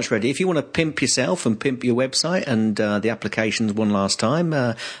 thanks very much, Reggie. If you want to pimp yourself and pimp your website and the applications one last time,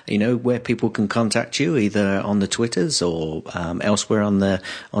 where people can contact you, either on the Twitters or elsewhere on the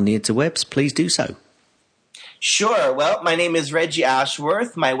interwebs, please do so. Sure. Well, my name is Reggie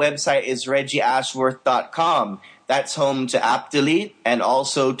Ashworth. My website is reggieashworth.com. That's home to AppDelete and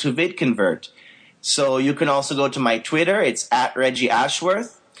also to VidConvert. So you can also go to my Twitter. It's at Reggie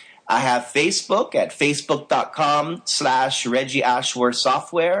Ashworth. I have Facebook at facebook.com/Reggie Ashworth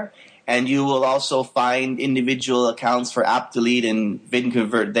Software. And you will also find individual accounts for AppDelete and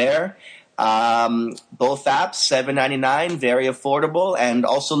VidConvert there. Both apps, $7.99, very affordable. And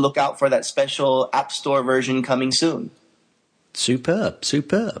also look out for that special App Store version coming soon.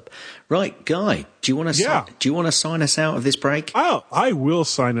 Superb. Right, Guy, do you want to sign us out of this break? Oh, I will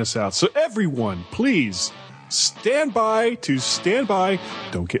sign us out. So everyone, please stand by.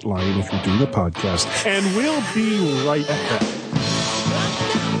 Don't get lying if you're doing a podcast. And we'll be right back.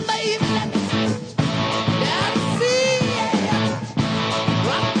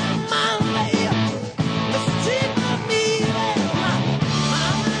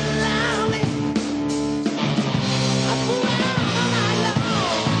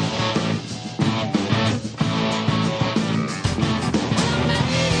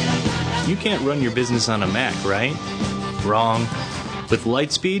 You can't run your business on a Mac, right? Wrong. With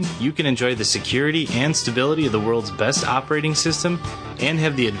Lightspeed, you can enjoy the security and stability of the world's best operating system and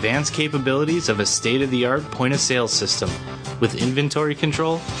have the advanced capabilities of a state-of-the-art point-of-sale system with inventory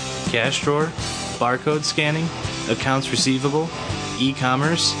control, cash drawer, barcode scanning, accounts receivable,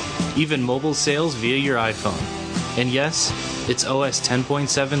 e-commerce, even mobile sales via your iPhone. And yes, it's OS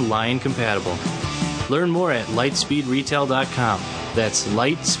 10.7 Lion compatible. Learn more at lightspeedretail.com. That's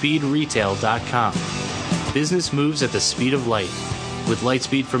lightspeedretail.com. Business moves at the speed of light. With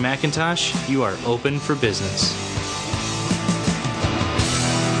Lightspeed for Macintosh, you are open for business.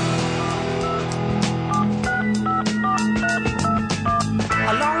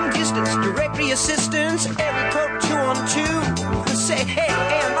 A long distance directory assistance, area code 212. Say, hey,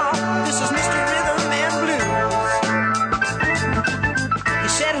 AMR, this is Mr. Rhythm and Blues. He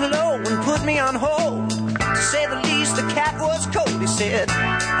said hello and put me on hold. To say the least, the cat was cold. He said,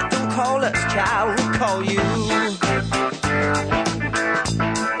 don't call us, child, we'll call you.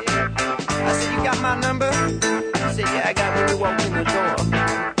 I said, you got my number? He said, yeah, I got when you walked in the door.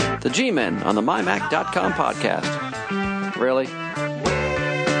 The G-Men on the MyMac.com podcast. Really?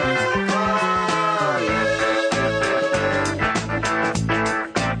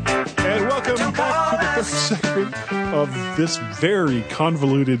 And welcome back to the third segment of this very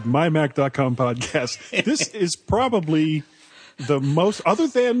convoluted MyMac.com podcast. This is probably the most, other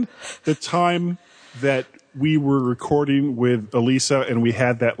than the time that we were recording with Elisa and we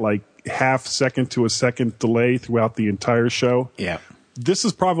had that like half second to a second delay throughout the entire show. Yeah. This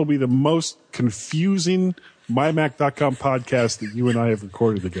is probably the most confusing MyMac.com podcast that you and I have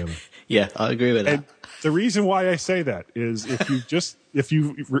recorded together. Yeah, I agree with that. And the reason why I say that is if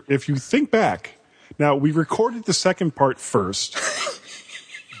you think back, now we recorded the second part first,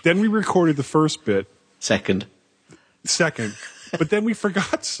 then we recorded the first bit. Second. But then we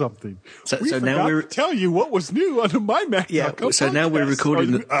forgot something. So forgot now we're to tell you what was new on the MyMac.com. Yeah. So now we're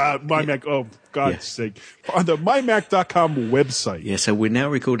recording MyMac. Oh, God's sake! On the MyMac.com website. Yeah. So we're now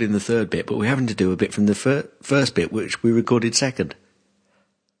recording the third bit, but we're having to do a bit from the first bit, which we recorded second.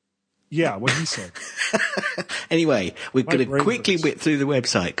 Yeah, what he said. Anyway, we're going to quickly whip through the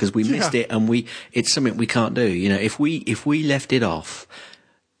website because we missed it, and it's something we can't do. You know, if we left it off.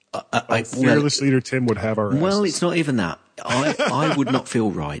 Fearless leader Tim would have our asses. Well, it's not even that. I would not feel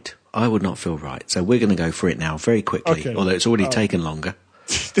right. So we're going to go for it now very quickly, although it's already taken longer.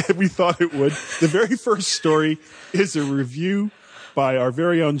 We thought it would. The very first story is a review by our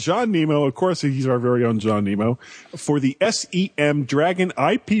very own John Nemo. Of course, he's our very own John Nemo for the SEM Dragon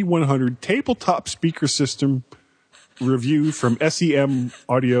IP100 tabletop speaker system review from SEM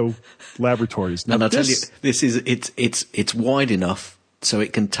Audio Laboratories. Now, and I'll tell you, it's wide enough so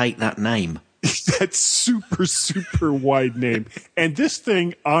it can take that name. That super, super wide name. And this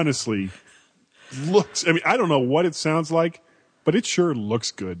thing, honestly, looks, I mean, I don't know what it sounds like, but it sure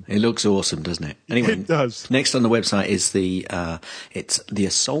looks good. It looks awesome, doesn't it? Anyway, it does. Next on the website is it's the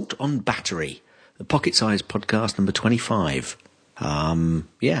Assault on Battery, the pocket size podcast number 25.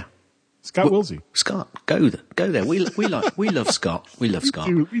 Yeah. Scott Wilsey. Scott, go there. We love Scott. We love Scott.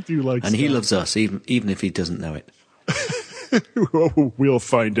 We do like and Scott. He loves us, even if he doesn't know it. We'll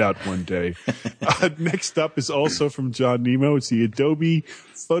find out one day. Next up is also from John Nemo. It's the Adobe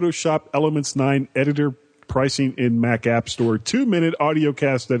Photoshop Elements 9 editor pricing in Mac App Store 2-minute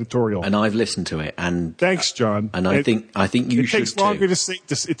audiocast editorial. And I've listened to it. And thanks, John. And I think you should too.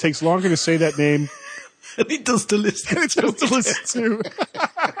 It takes longer to say that name. And it does to listen. And it does to listen to.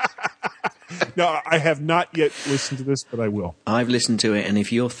 No, I have not yet listened to this, but I will. I've listened to it, and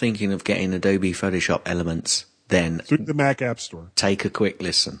if you're thinking of getting Adobe Photoshop Elements, then through the Mac App Store, take a quick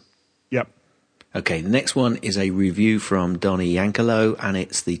listen. Yep. Okay, the next one is a review from Donnie Yankelo, and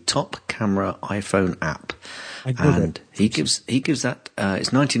it's the Top Camera iPhone app. And he gives that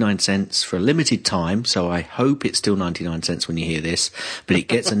it's 99 cents for a limited time, so I hope it's still 99 cents when you hear this. But it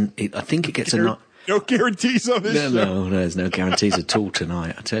gets I think it gets a no guarantees on this show. No, there's no guarantees at all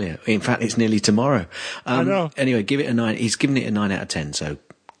tonight, I tell you. In fact, it's nearly tomorrow. I know. Anyway, give it a 9. He's giving it a 9 out of 10, so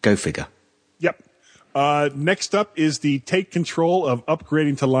go figure. Yep. Next up is the Take Control of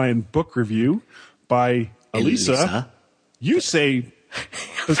Upgrading to Lion book review by Elisa. You say...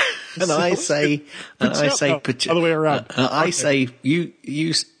 and I say... other way around. I say... You...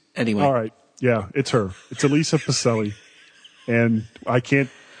 Anyway. All right. Yeah, it's her. It's Elisa Pacelli. And I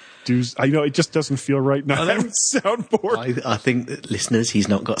can't... I know it just doesn't feel right now. I have a soundboard. I think that listeners, he's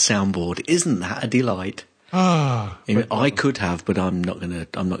not got soundboard. Isn't that a delight? I could have, but I'm not gonna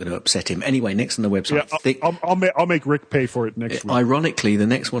upset him. Anyway, next on the website, I'll make Rick pay for it next week. Ironically, the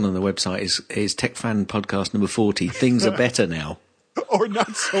next one on the website is Tech Fan Podcast number 40. Things are better now, or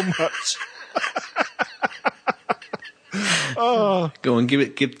not so much. Go on, give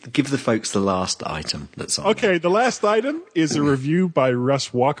the folks the last item that's on. Okay, the last item is a review by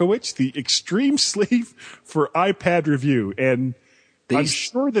Russ Walkowicz, the Extreme Sleeve for iPad review, and I'm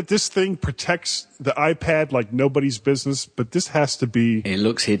sure that this thing protects the iPad like nobody's business, but this has to be. It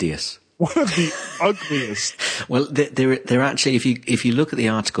looks hideous. One of the ugliest. Well, they're actually, if you look at the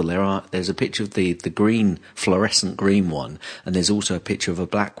article, there's a picture of the green, fluorescent green one, and there's also a picture of a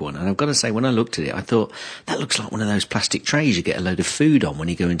black one. And I've got to say, when I looked at it, I thought, that looks like one of those plastic trays you get a load of food on when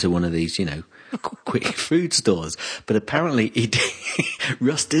you go into one of these, quick food stores. But apparently,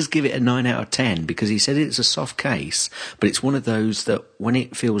 Russ does give it a 9 out of 10 because he said it's a soft case, but it's one of those that when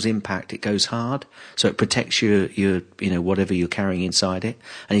it feels impact, it goes hard. So it protects your whatever you're carrying inside it.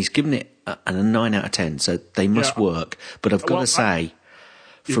 And he's given it a 9 out of 10. So they must work. But I've got to say,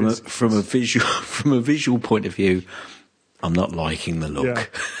 from a visual point of view, I'm not liking the look. Yeah.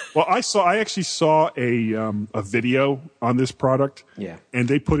 Well, I actually saw a video on this product. Yeah. And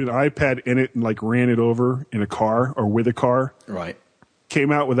they put an iPad in it and ran it over in a car or with a car. Right.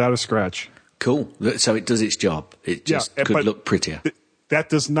 Came out without a scratch. Cool. So it does its job. It just could look prettier. That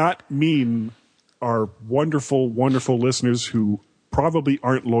does not mean our wonderful, wonderful listeners who probably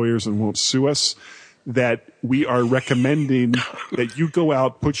aren't lawyers and won't sue us, that we are recommending that you go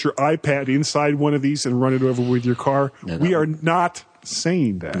out, put your iPad inside one of these and run it over with your car. No, we are not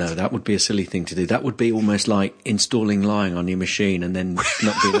saying that. No, that would be a silly thing to do. That would be almost like installing lying on your machine and then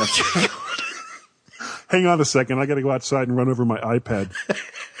not being able to. Hang on a second. I got to go outside and run over my iPad.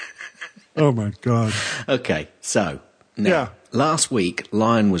 Oh, my God. Okay, so now, last week,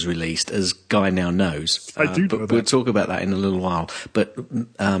 Lion was released, as Guy now knows. I do know that. We'll talk about that in a little while. But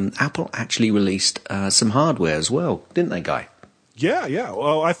Apple actually released some hardware as well, didn't they, Guy? Yeah.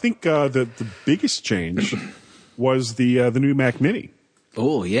 Well, I think the biggest change was the new Mac Mini.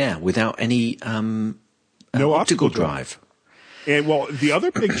 Oh, yeah, without any no optical drive. And, well, the other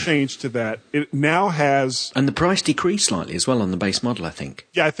big change to that, it now has... And the price decreased slightly as well on the base model, I think.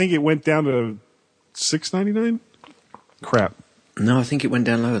 Yeah, I think it went down to $699. Crap. No, I think it went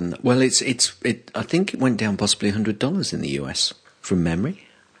down lower than that. Well, I think it went down possibly $100 in the US from memory.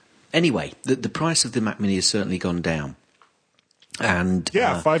 Anyway, the price of the Mac Mini has certainly gone down. And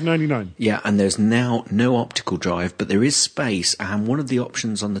 $599. Yeah, and there's now no optical drive, but there is space, and one of the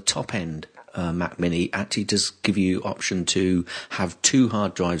options on the top end Mac Mini actually does give you option to have 2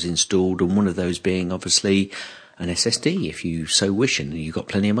 hard drives installed, and one of those being obviously an SSD if you so wish, and you've got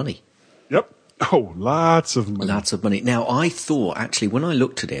plenty of money. Yep. Oh, lots of money. Lots of money. Now, I thought, actually, when I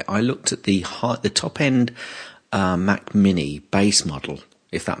looked at it, I looked at the top-end Mac Mini base model,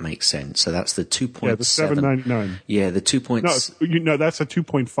 if that makes sense. So that's the 2.7. Yeah, the $799. Yeah, the 2.7. No, that's a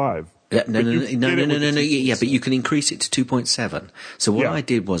 2.5. No. Yeah, but you can increase it to 2.7. So what I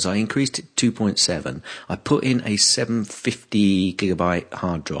did was I increased it to 2.7. I put in a 750 gigabyte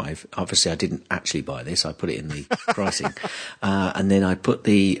hard drive. Obviously, I didn't actually buy this. I put it in the pricing. And then I put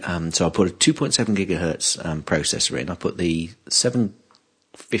so I put a 2.7 gigahertz processor in. I put the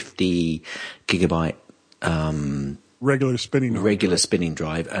 750 gigabyte regular spinning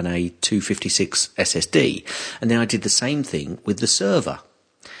drive and a 256 SSD. And then I did the same thing with the server.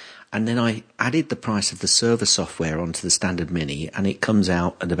 And then I added the price of the server software onto the standard Mini, and it comes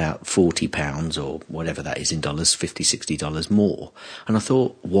out at about £40 or whatever that is in dollars, $50, $60 more. And I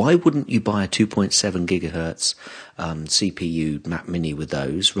thought, why wouldn't you buy a 2.7 gigahertz CPU Mac Mini with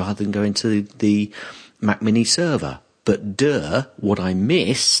those rather than go into the Mac Mini server? But what I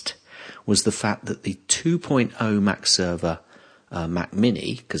missed was the fact that the 2.0 Mac server Mac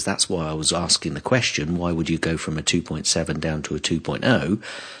Mini, because that's why I was asking the question, why would you go from a 2.7 down to a 2.0?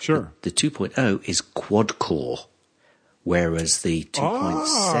 Sure. The 2.0 is quad core, whereas the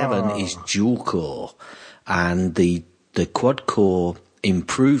 2.7 is dual core. And the quad core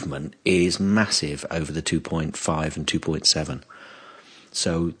improvement is massive over the 2.5 and 2.7.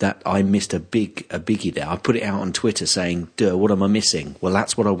 So that I missed a biggie there. I put it out on Twitter saying, what am I missing? Well,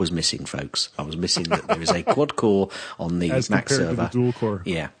 that's what I was missing, folks. I was missing that there is a quad core on the Mac server. To the dual core.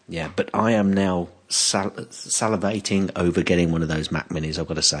 Yeah. But I am now salivating over getting one of those Mac Minis, I've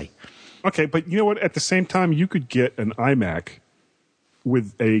got to say. Okay, but you know what? At the same time, you could get an iMac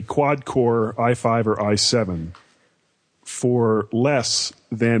with a quad core i5 or i7 for less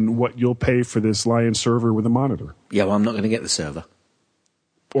than what you'll pay for this Lion server with a monitor. Yeah, well, I'm not going to get the server.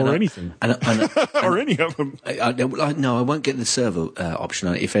 Or anything. Or any of them. No, I won't get the server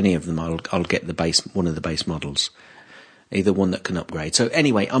option. If any of them, I'll get one of the base models. Either one that can upgrade. So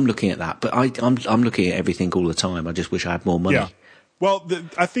anyway, I'm looking at that. But I'm looking at everything all the time. I just wish I had more money. Yeah. Well,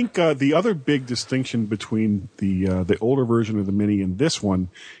 I think the other big distinction between the older version of the Mini and this one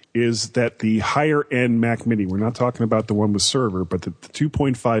is that the higher-end Mac Mini, we're not talking about the one with server, but the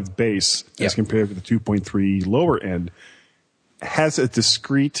 2.5 base as compared to the 2.3 lower end, has a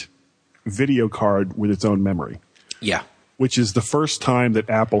discrete video card with its own memory. Yeah. Which is the first time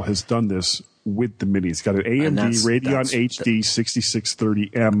that Apple has done this with the Mini. It's got an AMD Radeon HD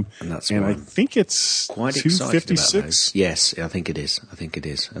 6630M, and I think it's quite 256. Yes, I think it is.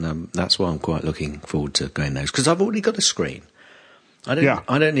 And that's why I'm quite looking forward to going those, because I've already got a screen. I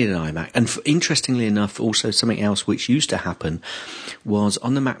don't need an iMac. And interestingly enough, also something else which used to happen was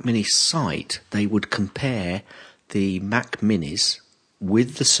on the Mac Mini site, they would compare the Mac Minis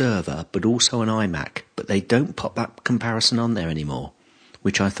with the server, but also an iMac, but they don't pop that comparison on there anymore,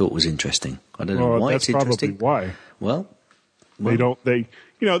 which I thought was interesting. I don't know why it's interesting. That's probably why. Well, they don't.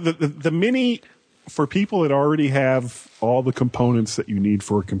 The Mini, for people that already have all the components that you need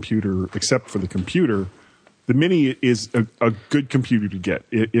for a computer, except for the computer, the Mini is a good computer to get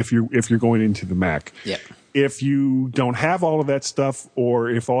if you're going into the Mac. Yeah. If you don't have all of that stuff, or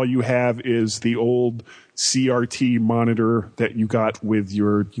if all you have is the old CRT monitor that you got with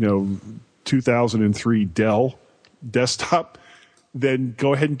your 2003 Dell desktop, then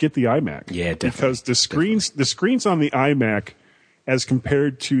go ahead and get the iMac. Yeah, definitely. Because the screens on the iMac, as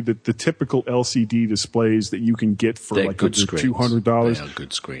compared to the typical LCD displays that you can get for like under $200, they are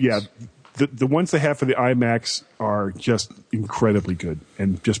good screens. Yeah, the ones they have for the iMacs are just incredibly good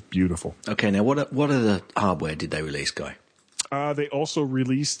and just beautiful. Okay, now what other hardware did they release, Guy? They also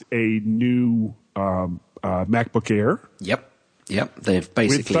released a new MacBook Air. Yep. They've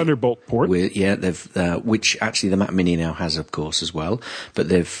basically with Thunderbolt port. Which actually the Mac Mini now has, of course, as well. But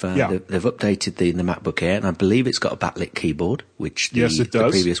they've updated the MacBook Air, and I believe it's got a backlit keyboard, which the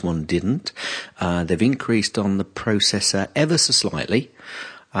previous one didn't. They've increased on the processor ever so slightly.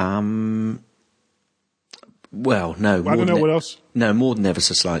 Well, no. I don't know what else. No, more than ever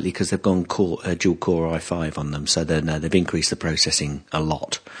so slightly, because they've gone dual core i5 on them, so they've increased the processing a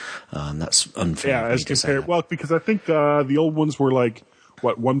lot. That's unfair. Yeah, as compared. Well, because I think the old ones were like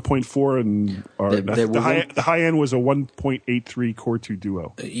 1.4, and the high end was a 1.83 Core 2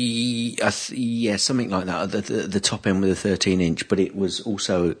 Duo. Yeah, something like that. The top end with a 13-inch, but it was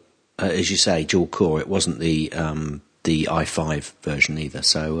also, as you say, dual core. It wasn't the i5 version either.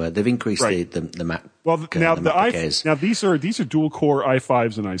 So they've increased the Mac. Well, now these are dual core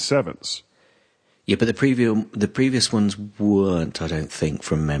i5s and i7s. Yeah, but the previous ones weren't, I don't think,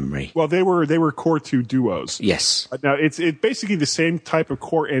 from memory. Well, they were Core 2 Duos. Yes. Now it's basically the same type of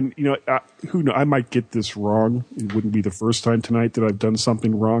core, and who knows? I might get this wrong. It wouldn't be the first time tonight that I've done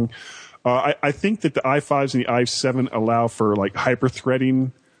something wrong. I think that the i5s and the i7 allow for like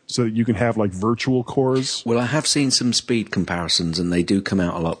hyper-threading, so that you can have like virtual cores. Well, I have seen some speed comparisons, and they do come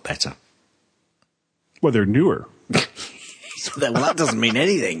out a lot better. Well, they're newer. Well, that doesn't mean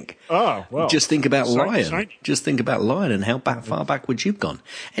anything. Oh, well. Just think about Lion. Just think about Lion and how far backwards you've gone.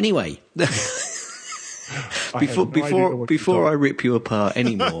 Anyway, before I rip you apart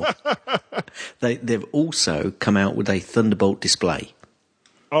anymore, they've also come out with a Thunderbolt display.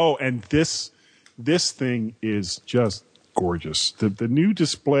 Oh, and this this thing is just gorgeous. The new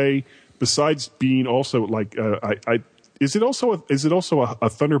display, besides being also like is it also a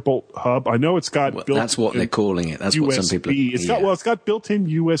Thunderbolt hub? I know it's got built. That's what they're calling it. That's USB. What some people. It's got built-in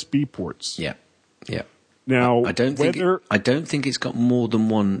USB ports. Yeah, yeah. Now I don't think it's got more than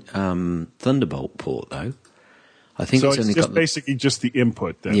one Thunderbolt port though. I think it's only got basically just the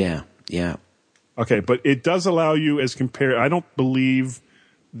input. Then. Yeah, yeah. Okay, but it does allow you as compared. I don't believe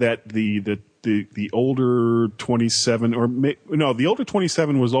that the older 27 the older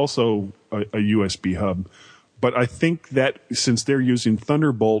 27 was also a USB hub, but I think that since they're using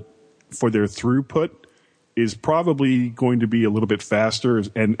Thunderbolt for their throughput, is probably going to be a little bit faster.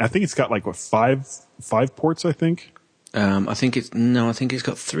 And I think it's got like five ports. I think. I think it's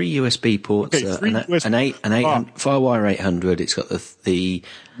got 3 USB ports, okay, FireWire 800. It's got the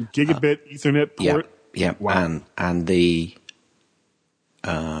gigabit Ethernet port. Yeah, wow. and the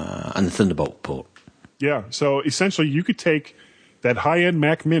Thunderbolt port. Yeah, so essentially you could take that high-end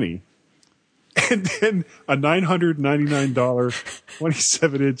Mac Mini and then a $999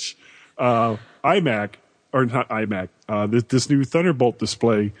 27-inch iMac, or not iMac, this new Thunderbolt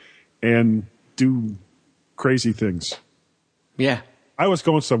display, and do crazy things. Yeah. I was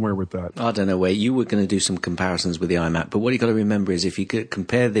going somewhere with that. I don't know where. You were going to do some comparisons with the iMac, but what you got to remember is if you could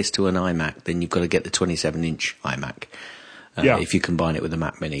compare this to an iMac, then you've got to get the 27-inch iMac. If you combine it with the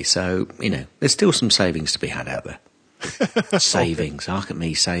Mac Mini. So, there's still some savings to be had out there. Savings. Look at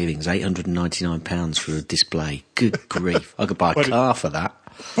me, savings. £899 for a display. Good grief. I could buy a car for that.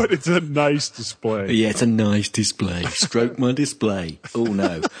 But it's a nice display. Yeah, it's a nice display. Stroke my display. Oh,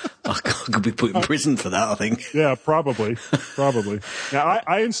 no. I could be put in prison for that, I think. Yeah, probably. Now,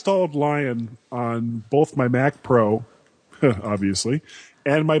 I installed Lion on both my Mac Pro, obviously,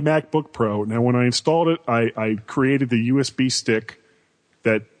 and my MacBook Pro. Now, when I installed it, I created the USB stick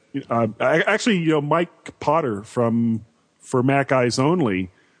that Mike Potter for Mac Eyes Only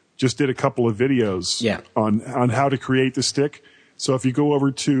just did a couple of videos on how to create the stick. So if you go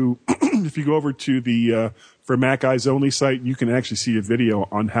over to the for Mac Eyes Only site, you can actually see a video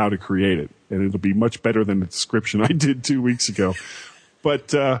on how to create it, and it'll be much better than the description I did 2 weeks ago.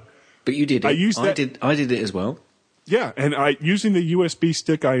 But you did it. I did it as well. Yeah, and using the USB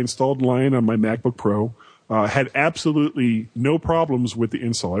stick, I installed Lion on my MacBook Pro. Had absolutely no problems with the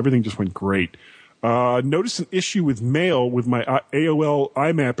install. Everything just went great. Noticed an issue with Mail with my AOL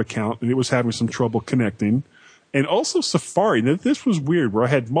IMAP account, and it was having some trouble connecting. And also Safari. Now, this was weird, where I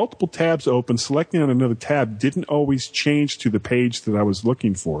had multiple tabs open. Selecting on another tab didn't always change to the page that I was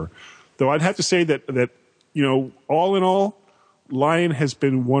looking for. Though I'd have to say that all in all, Lion has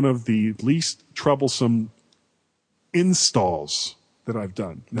been one of the least troublesome installs that I've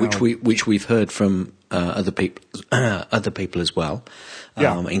done. Now, which we've heard from other people as well,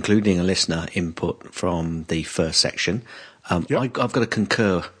 including a listener input from the first section. I've got to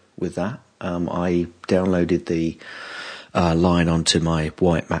concur with that. I downloaded the Lion onto my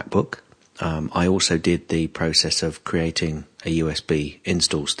white MacBook. I also did the process of creating a USB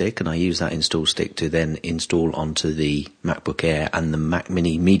install stick, and I used that install stick to then install onto the MacBook Air and the Mac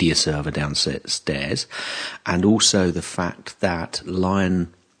Mini media server downstairs, and also the fact that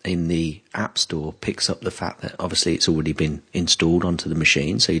Lion in the App Store picks up the fact that obviously it's already been installed onto the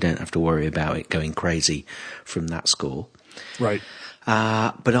machine, so you don't have to worry about it going crazy from that score. Right.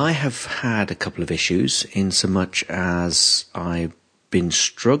 But I have had a couple of issues in so much as I've been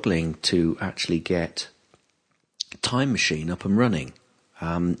struggling to actually get Time Machine up and running.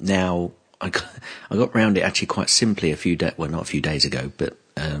 Now, I got round it actually quite simply not a few days ago, but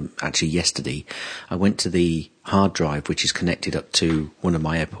actually yesterday. I went to the hard drive, which is connected up to one of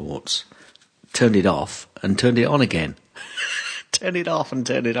my airports, turned it off and turned it on again. Turn it off and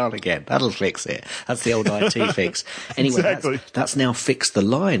turn it on again. That'll fix it. That's the old IT fix. Anyway, exactly. That's now fixed the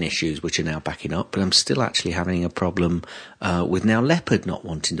Lion issues, which are now backing up, but I'm still actually having a problem with now Leopard not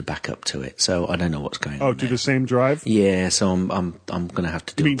wanting to back up to it. So I don't know what's going on. Oh, to the same drive? Yeah, so I'm going to have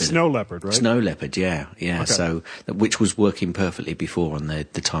to do. You mean Snow Leopard, right? Snow Leopard, yeah. Okay. So which was working perfectly before on the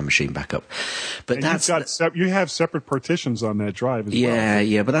Time Machine backup. But and you have separate partitions on that drive as well.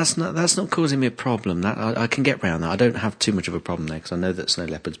 Yeah, but that's not causing me a problem. That I can get around that. I don't have too much of a problem there because I know that Snow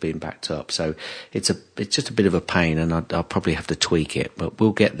Leopard's being backed up. So it's just a bit of a pain, and I'll probably have to tweak it, but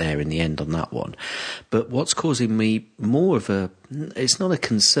we'll get there in the end on that one. But what's causing me more of it's not a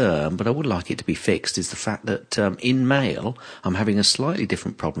concern, but I would like it to be fixed, is the fact that in Mail, I'm having a slightly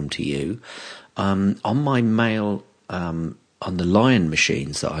different problem to you. On my Mail, on the Lion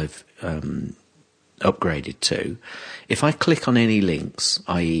machines that I've upgraded to, if I click on any links,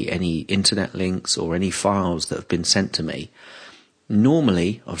 i.e. any internet links or any files that have been sent to me,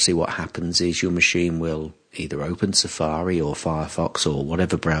 Normally, obviously what happens is your machine will either open Safari or Firefox or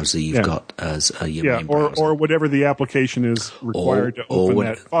whatever browser you've got as your main browser. Or whatever the application is required to open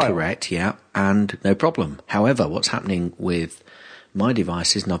that file. Correct, yeah, and no problem. However, what's happening with my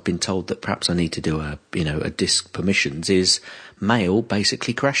devices, and I've been told that perhaps I need to do a disk permissions, is Mail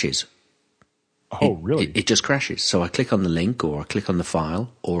basically crashes. Oh, really? It just crashes. So I click on the link, or I click on the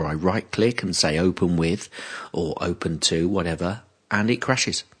file, or I right-click and say open with, or open to, whatever, and it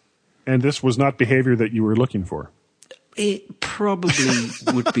crashes. And this was not behavior that you were looking for? It probably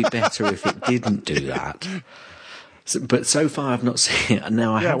would be better if it didn't do that. But so far I've not seen it.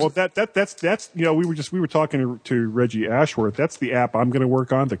 Now I have. Well, that's we were talking to Reggie Ashworth. That's the app I'm going to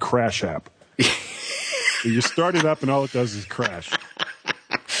work on, the Crash app. You start it up and all it does is crash.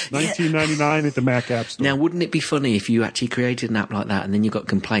 $19.99 at the Mac App Store. Now, wouldn't it be funny if you actually created an app like that and then you got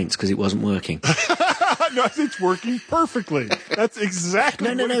complaints because it wasn't working? No, it's working perfectly. That's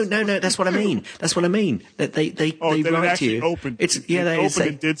exactly. No. That's what I mean. That's what I mean. That they write to you. Opened.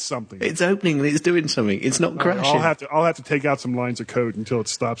 It did something. It's opening and it's doing something. It's not crashing. I'll have to take out some lines of code until it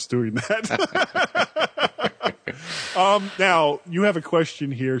stops doing that. Now you have a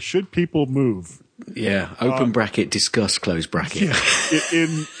question here. Should people move? Yeah. Open bracket. Discuss. Close bracket.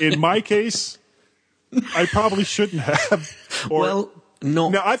 Yeah. In my case, I probably shouldn't have.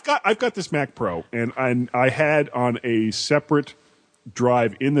 No, I've got this Mac Pro, and I had on a separate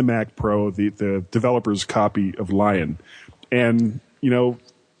drive in the Mac Pro the developer's copy of Lion, and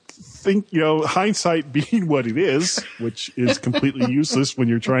hindsight being what it is, which is completely useless when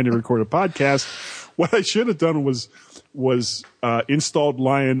you're trying to record a podcast. What I should have done was installed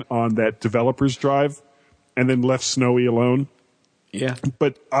Lion on that developer's drive, and then left Snowy alone. Yeah,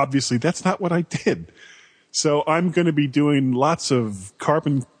 but obviously that's not what I did. So I'm going to be doing lots of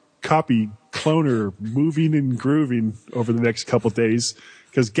carbon copy cloner moving and grooving over the next couple of days.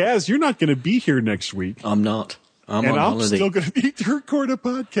 Because, Gaz, you're not going to be here next week. I'm not. I'm on holiday. I'm still going to need to record a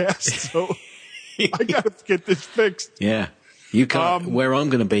podcast. So I got to get this fixed. Yeah. You can't. Where I'm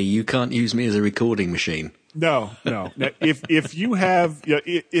going to be, you can't use me as a recording machine. No. Now, if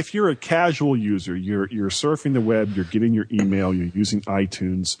you're a casual user, you're surfing the web, you're getting your email, you're using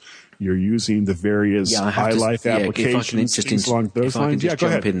iTunes, you're using the various iLife applications, things along those lines. Go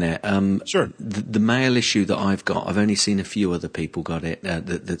ahead. In there. Sure. The mail issue that I've got, I've only seen a few other people got it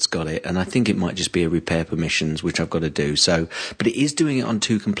that's got it, and I think it might just be a repair permissions, which I've got to do. So, but it is doing it on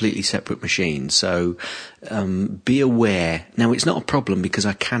two completely separate machines. So, be aware. Now, it's not a problem because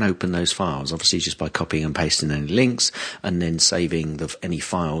I can open those files, obviously, just by copying and pasting any links and then saving any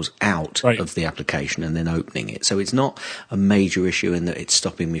files out of the application and then opening it. So it's not a major issue in that it's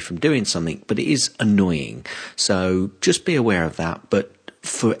stopping me from doing something, but it is annoying. So just be aware of that. But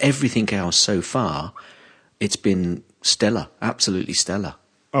for everything else so far, it's been stellar, absolutely stellar.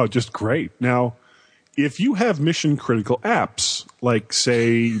 Oh, just great. Now, if you have mission critical apps like,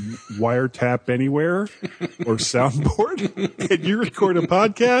 say, Wiretap Anywhere or Soundboard, and you record a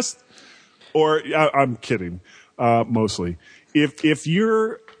podcast, or I'm kidding, mostly. If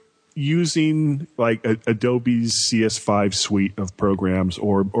you're using like Adobe's CS5 suite of programs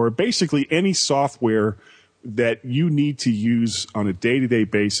or basically any software that you need to use on a day-to-day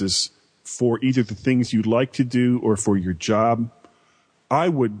basis for either the things you like to do or for your job, I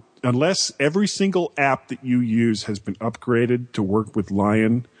would, unless every single app that you use has been upgraded to work with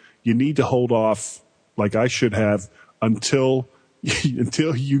Lion, you need to hold off, like I should have, until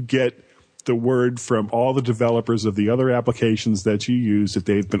you get the word from all the developers of the other applications that you use that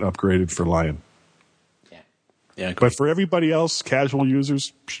they've been upgraded for Lion. Yeah. But for everybody else, casual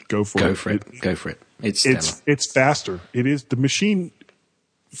users, go for it. Go for it. It's faster. It is the machine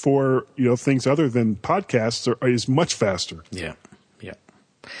for things other than podcasts is much faster. Yeah.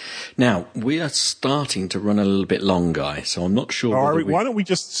 Now we are starting to run a little bit long, Guy. So I'm not sure. Why don't we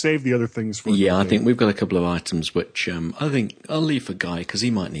just save the other things for? Yeah, I think we've got a couple of items which I think I'll leave for Guy because he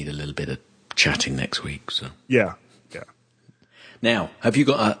might need a little bit of chatting next week. So yeah. Now, have you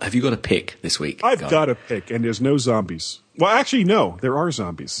got a pick this week? I've got a pick, and there's no zombies. Well, actually, no, there are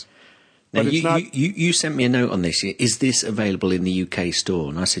zombies. Now, you sent me a note on this. Is this available in the UK store?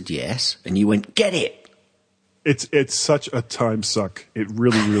 And I said yes, and you went, get it. It's such a time suck. It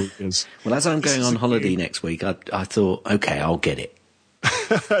really, really is. Well, as I'm going on holiday next week, I thought, okay, I'll get it.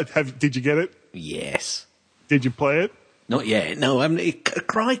 Did you get it? Yes. Did you play it? Not yet. No,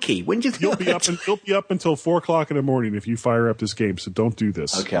 crikey. When do you think you'll be up until 4:00 in the morning if you fire up this game, so don't do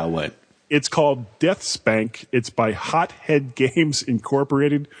this. Okay, I won't. It's called Death Spank. It's by Hothead Games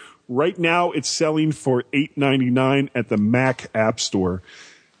Incorporated. Right now, it's selling for $8.99 at the Mac App Store.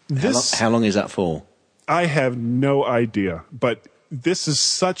 How long is that for? I have no idea, but this is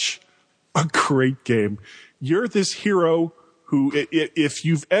such a great game. You're this hero who, if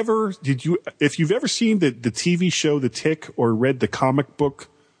you've ever seen the TV show The Tick or read the comic book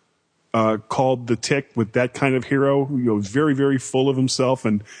called The Tick with that kind of hero, very, very full of himself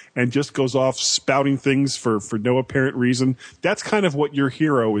and just goes off spouting things for no apparent reason. That's kind of what your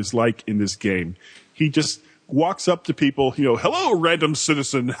hero is like in this game. He just walks up to people, hello, random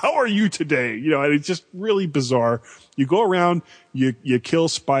citizen, how are you today? And it's just really bizarre. You go around, you kill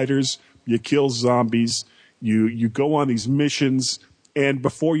spiders, you kill zombies, you go on these missions, and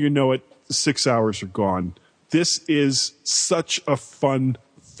before you know it, 6 hours are gone. This is such a fun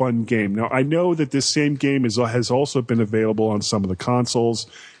game. Now, I know that this same game has also been available on some of the consoles,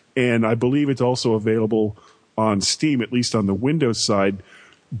 and I believe it's also available on Steam, at least on the Windows side,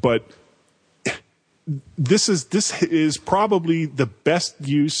 but this is probably the best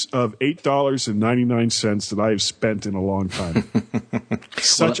use of $8.99 that I have spent in a long time.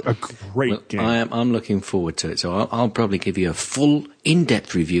 Such a great game. I'm looking forward to it. So I'll probably give you a full,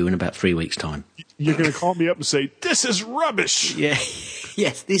 in-depth review in about 3 weeks' time. You're going to call me up and say, this is rubbish. Yeah.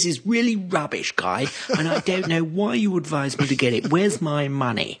 Yes, this is really rubbish, Guy, and I don't know why you advised me to get it. Where's my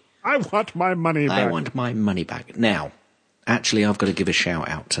money? I want my money back. I want my money back. Now, actually, I've got to give a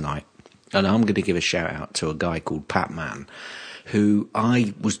shout-out tonight. And I'm going to give a shout-out to a guy called Pat Mann, who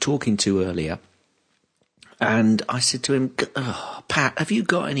I was talking to earlier. And I said to him, Pat, have you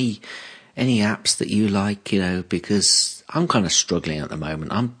got any apps that you like, because I'm kind of struggling at the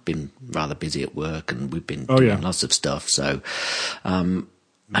moment. I've been rather busy at work and we've been doing lots of stuff. So, and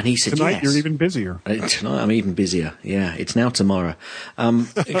he said, tonight yes. You're even busier. Tonight I'm even busier. Yeah, it's now tomorrow. And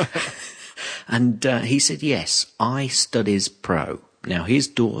he said, yes, iStudies Pro. Now, his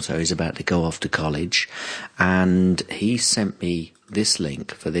daughter is about to go off to college, and he sent me this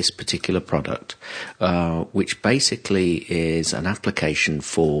link for this particular product, which basically is an application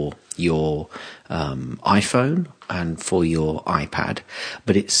for your iPhone and for your iPad,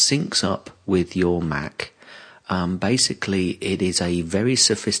 but it syncs up with your Mac. Basically, it is a very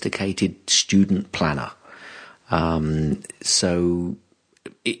sophisticated student planner. So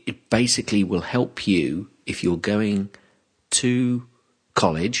it basically will help you if you're going to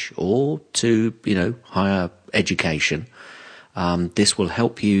college or to, higher education. This will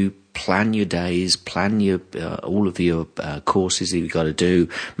help you plan your days, plan your all of your courses that you've got to do,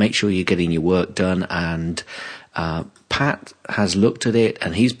 make sure you're getting your work done. And Pat has looked at it,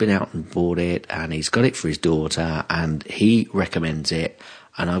 and he's been out and bought it, and he's got it for his daughter, and he recommends it.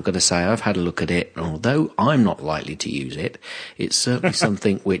 And I've got to say, I've had a look at it, and although I'm not likely to use it, it's certainly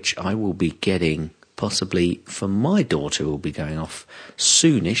something which I will be getting possibly for my daughter, who will be going off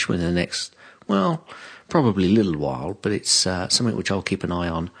soonish within the next, probably a little while, but it's something which I'll keep an eye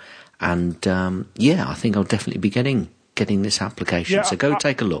on. And I think I'll definitely be getting this application. Yeah, so go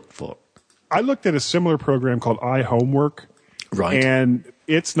take a look for it. I looked at a similar program called iHomework. Right. And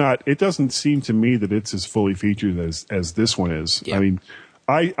it doesn't seem to me that it's as fully featured as this one is. Yeah. I mean,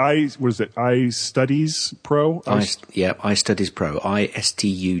 iStudies Pro? iStudies Pro.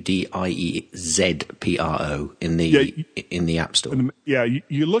 iStudies in the App Store. Yeah,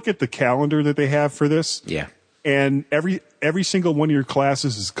 you look at the calendar that they have for this. Yeah. And every single one of your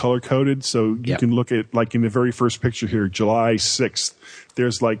classes is color coded, so you can look at, like in the very first picture here, July 6th.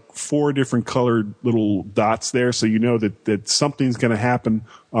 There's like 4 different colored little dots there, so you know that something's going to happen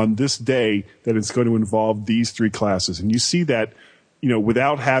on this day that it's going to involve these 3 classes, and you see that,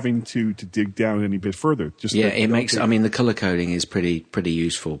 without having to dig down any bit further. It makes. I mean, the color coding is pretty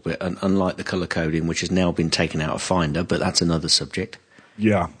useful, but unlike the color coding, which has now been taken out of Finder, but that's another subject.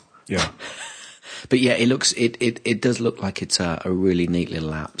 Yeah. But yeah, it does look like it's a really neat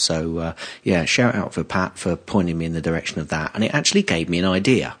little app. So shout out for Pat for pointing me in the direction of that, and it actually gave me an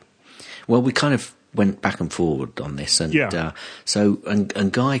idea. Well, we kind of went back and forward on this, and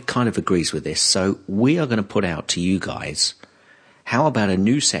and Guy kind of agrees with this. So we are going to put out to you guys, how about a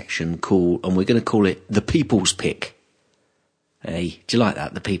new section and we're going to call it the People's Pick. Hey, do you like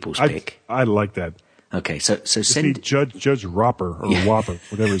that? The People's Pick. I like that. Okay, so send need Judge Roper or Whopper,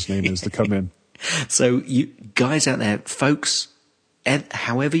 whatever his name is, to come in. So you guys out there, folks,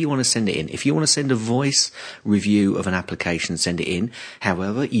 however you want to send it in. If you want to send a voice review of an application, send it in.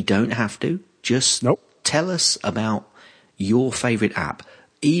 However, you don't have to. Just tell us about your favorite app.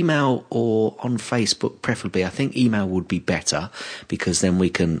 Email or on Facebook, preferably. I think email would be better because then we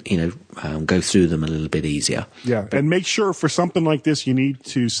can, go through them a little bit easier. Yeah, and make sure for something like this, you need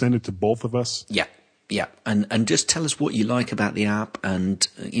to send it to both of us. Yeah. Yeah, and just tell us what you like about the app and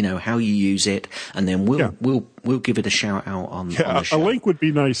how you use it, and then we'll give it a shout out on the show. A link would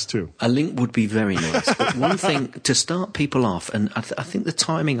be nice too. A link would be very nice. But one thing to start people off, and I think the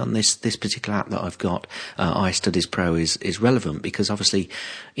timing on this particular app that I've got, iStudies Pro, is relevant because obviously,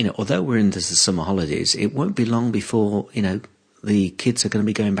 although we're into the summer holidays, it won't be long before the kids are going to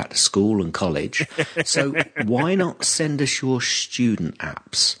be going back to school and college. So why not send us your student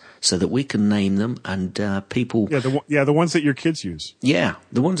apps so that we can name them and people... Yeah, the ones that your kids use. Yeah,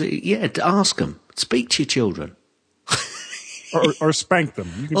 the ones that... ask them. Speak to your children. or spank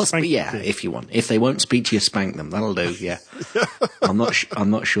them. You can spank them. If you want. If they won't speak to you, spank them. That'll do, yeah. I'm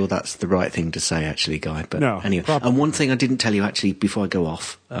not sure that's the right thing to say, actually, Guy. But no, anyway. Probably. And one thing I didn't tell you, actually, before I go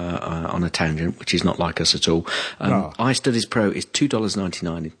off on a tangent, which is not like us at all, iStudies Pro is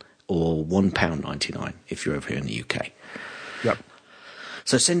 $2.99 or £1.99 if you're over here in the UK. Yep.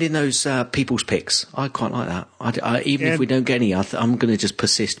 So send in those people's picks. I quite like that. Even if we don't get any, I'm going to just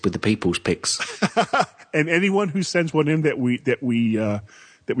persist with the people's picks. And anyone who sends one in that we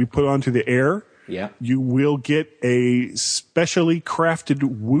put onto the air, you will get a specially crafted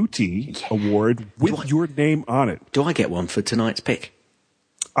Wooty award with your name on it. Do I get one for tonight's pick?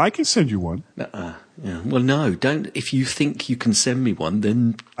 I can send you one. Yeah. Well, no, don't. If you think you can send me one,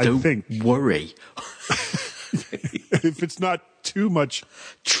 then don't worry. If it's not too much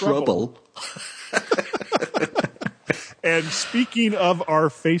trouble. And speaking of our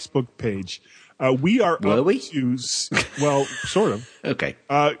Facebook page, we are up to, well, sort of. Okay.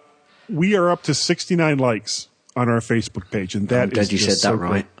 We are up to 69 likes on our Facebook page, and that I'm glad you said that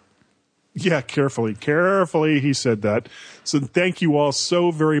right. Yeah, carefully he said that. So thank you all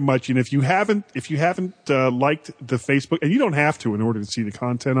so very much. And if you haven't liked the Facebook, and you don't have to in order to see the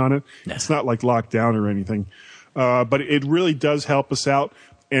content on it, it's not like locked down or anything. But it really does help us out.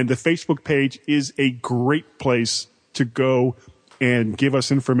 And the Facebook page is a great place to go and give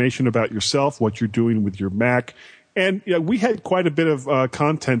us information about yourself, what you're doing with your Mac. And we had quite a bit of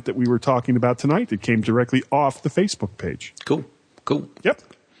content that we were talking about tonight that came directly off the Facebook page. Cool. Yep.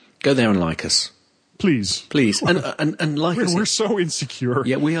 Go there and like us. Please. And like us. We're so insecure.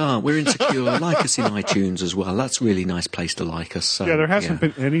 Yeah, we are. We're insecure. Like us in iTunes as well. That's a really nice place to like us. So, there hasn't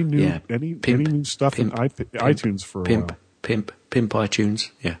been any new new stuff in iTunes for a while. Pimp iTunes.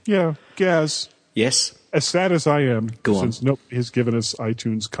 Yeah. Yeah. Gaz. Yes. As sad as I am, since on. nobody has given us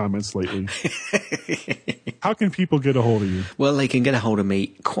iTunes comments lately, how can people get a hold of you? Well, they can get a hold of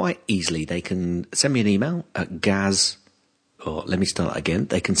me quite easily. They can send me an email at Gaz. Or let me start again.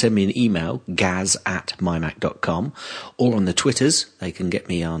 They can send me an email, gaz@mymac.com, or on the Twitters. They can get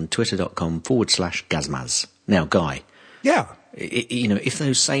me on twitter.com/Gazmaz. Now, Guy. Yeah. If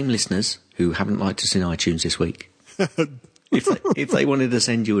those same listeners who haven't liked us in iTunes this week, if they wanted to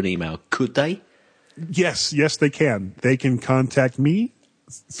send you an email, could they? Yes, they can. They can contact me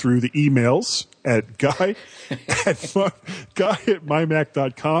through the emails at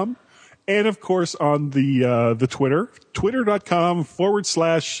guy@mymac.com. And, of course, on the Twitter,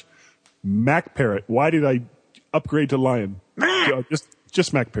 twitter.com/MacParrot. Why did I upgrade to Lion?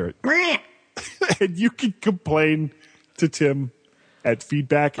 Just MacParrot. And you can complain to Tim at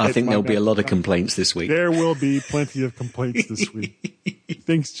feedback. I think there'll be a lot of complaints this week. There will be plenty of complaints this week.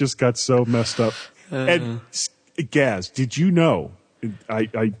 Things just got so messed up. And, Gaz, did you know,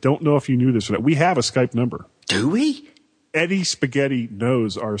 I don't know if you knew this or not, we have a Skype number. Do we? Eddie Spaghetti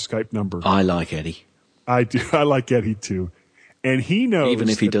knows our Skype number. I like Eddie. I do. I like Eddie too. And he knows. Even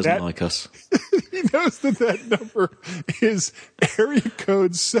if he doesn't like us. He knows that number is area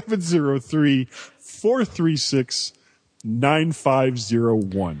code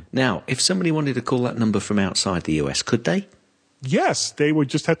 703-436-9501. Now, if somebody wanted to call that number from outside the US, could they? Yes, they would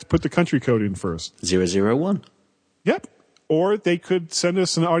just have to put the country code in first. 001. Yep. Or they could send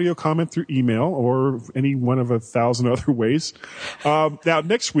us an audio comment through email or any one of 1,000 other ways. Now,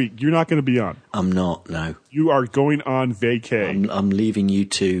 next week, you're not going to be on. I'm not, no. You are going on vacay. I'm leaving you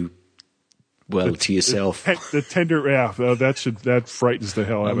to yourself. The tender, that frightens the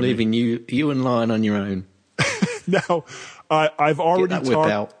hell out of me. I'm leaving you and Lion on your own. Now, I've already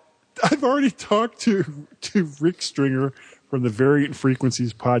I've already talked to Rick Stringer from the Variant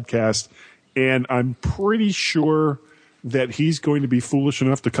Frequencies podcast, and I'm pretty sure that he's going to be foolish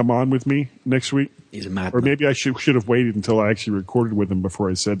enough to come on with me next week. He's a madman. Or maybe I should have waited until I actually recorded with him before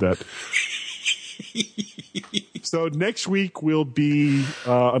I said that. So next week will be,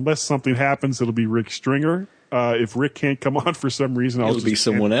 unless something happens, it'll be Rick Stringer. If Rick can't come on for some reason, it'll be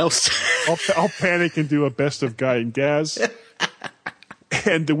someone else. I'll panic and do a best of Guy and Gaz.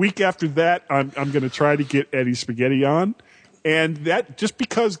 And the week after that, I'm going to try to get Eddie Spaghetti on. And that, just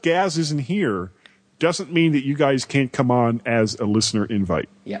because Gaz isn't here, doesn't mean that you guys can't come on as a listener invite.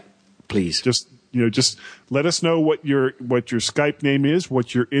 Yeah, please. Just let us know what your Skype name is,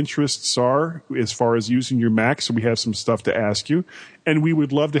 what your interests are as far as using your Mac, so we have some stuff to ask you, and we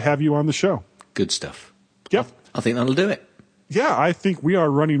would love to have you on the show. Good stuff. Yep. I think that'll do it. Yeah, I think we are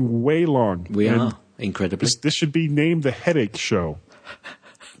running way long. We are, incredibly. This should be named the Headache Show.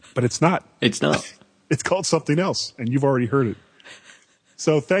 But it's not. It's not. It's called something else, and you've already heard it.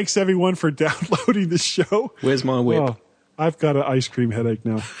 So thanks, everyone, for downloading the show. Where's my whip? Oh, I've got an ice cream headache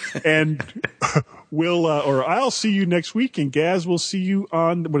now. And I'll see you next week, and Gaz will see you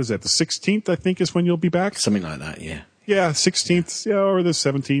on, what is that, the 16th, I think, is when you'll be back? Something like that, yeah. Yeah, 16th, or the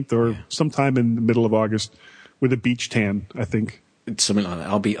 17th, or sometime in the middle of August with a beach tan, I think. Something like that.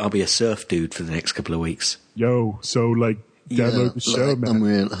 I'll be a surf dude for the next couple of weeks. Yo, so like download the show,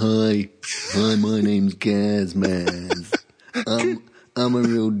 man. Hi, my name's Gaz, man. I'm a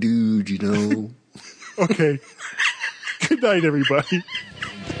real dude, you know. Okay. Good night, everybody.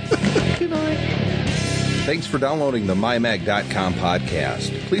 Good night. Thanks for downloading the MyMac.com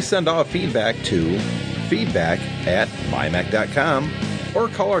podcast. Please send all feedback to feedback@mymac.com or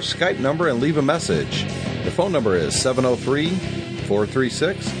call our Skype number and leave a message. The phone number is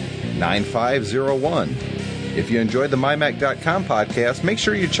 703-436-9501. If you enjoyed the MyMac.com podcast, make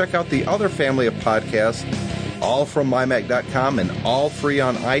sure you check out the other family of podcasts, all from MyMac.com and all free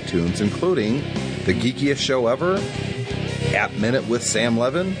on iTunes, including The Geekiest Show Ever, App Minute with Sam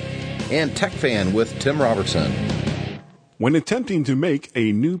Levin, and Tech Fan with Tim Robertson. When attempting to make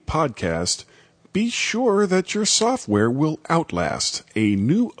a new podcast, be sure that your software will outlast a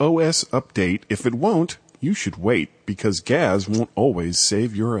new OS update. If it won't, you should wait, because Gaz won't always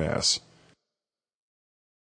save your ass.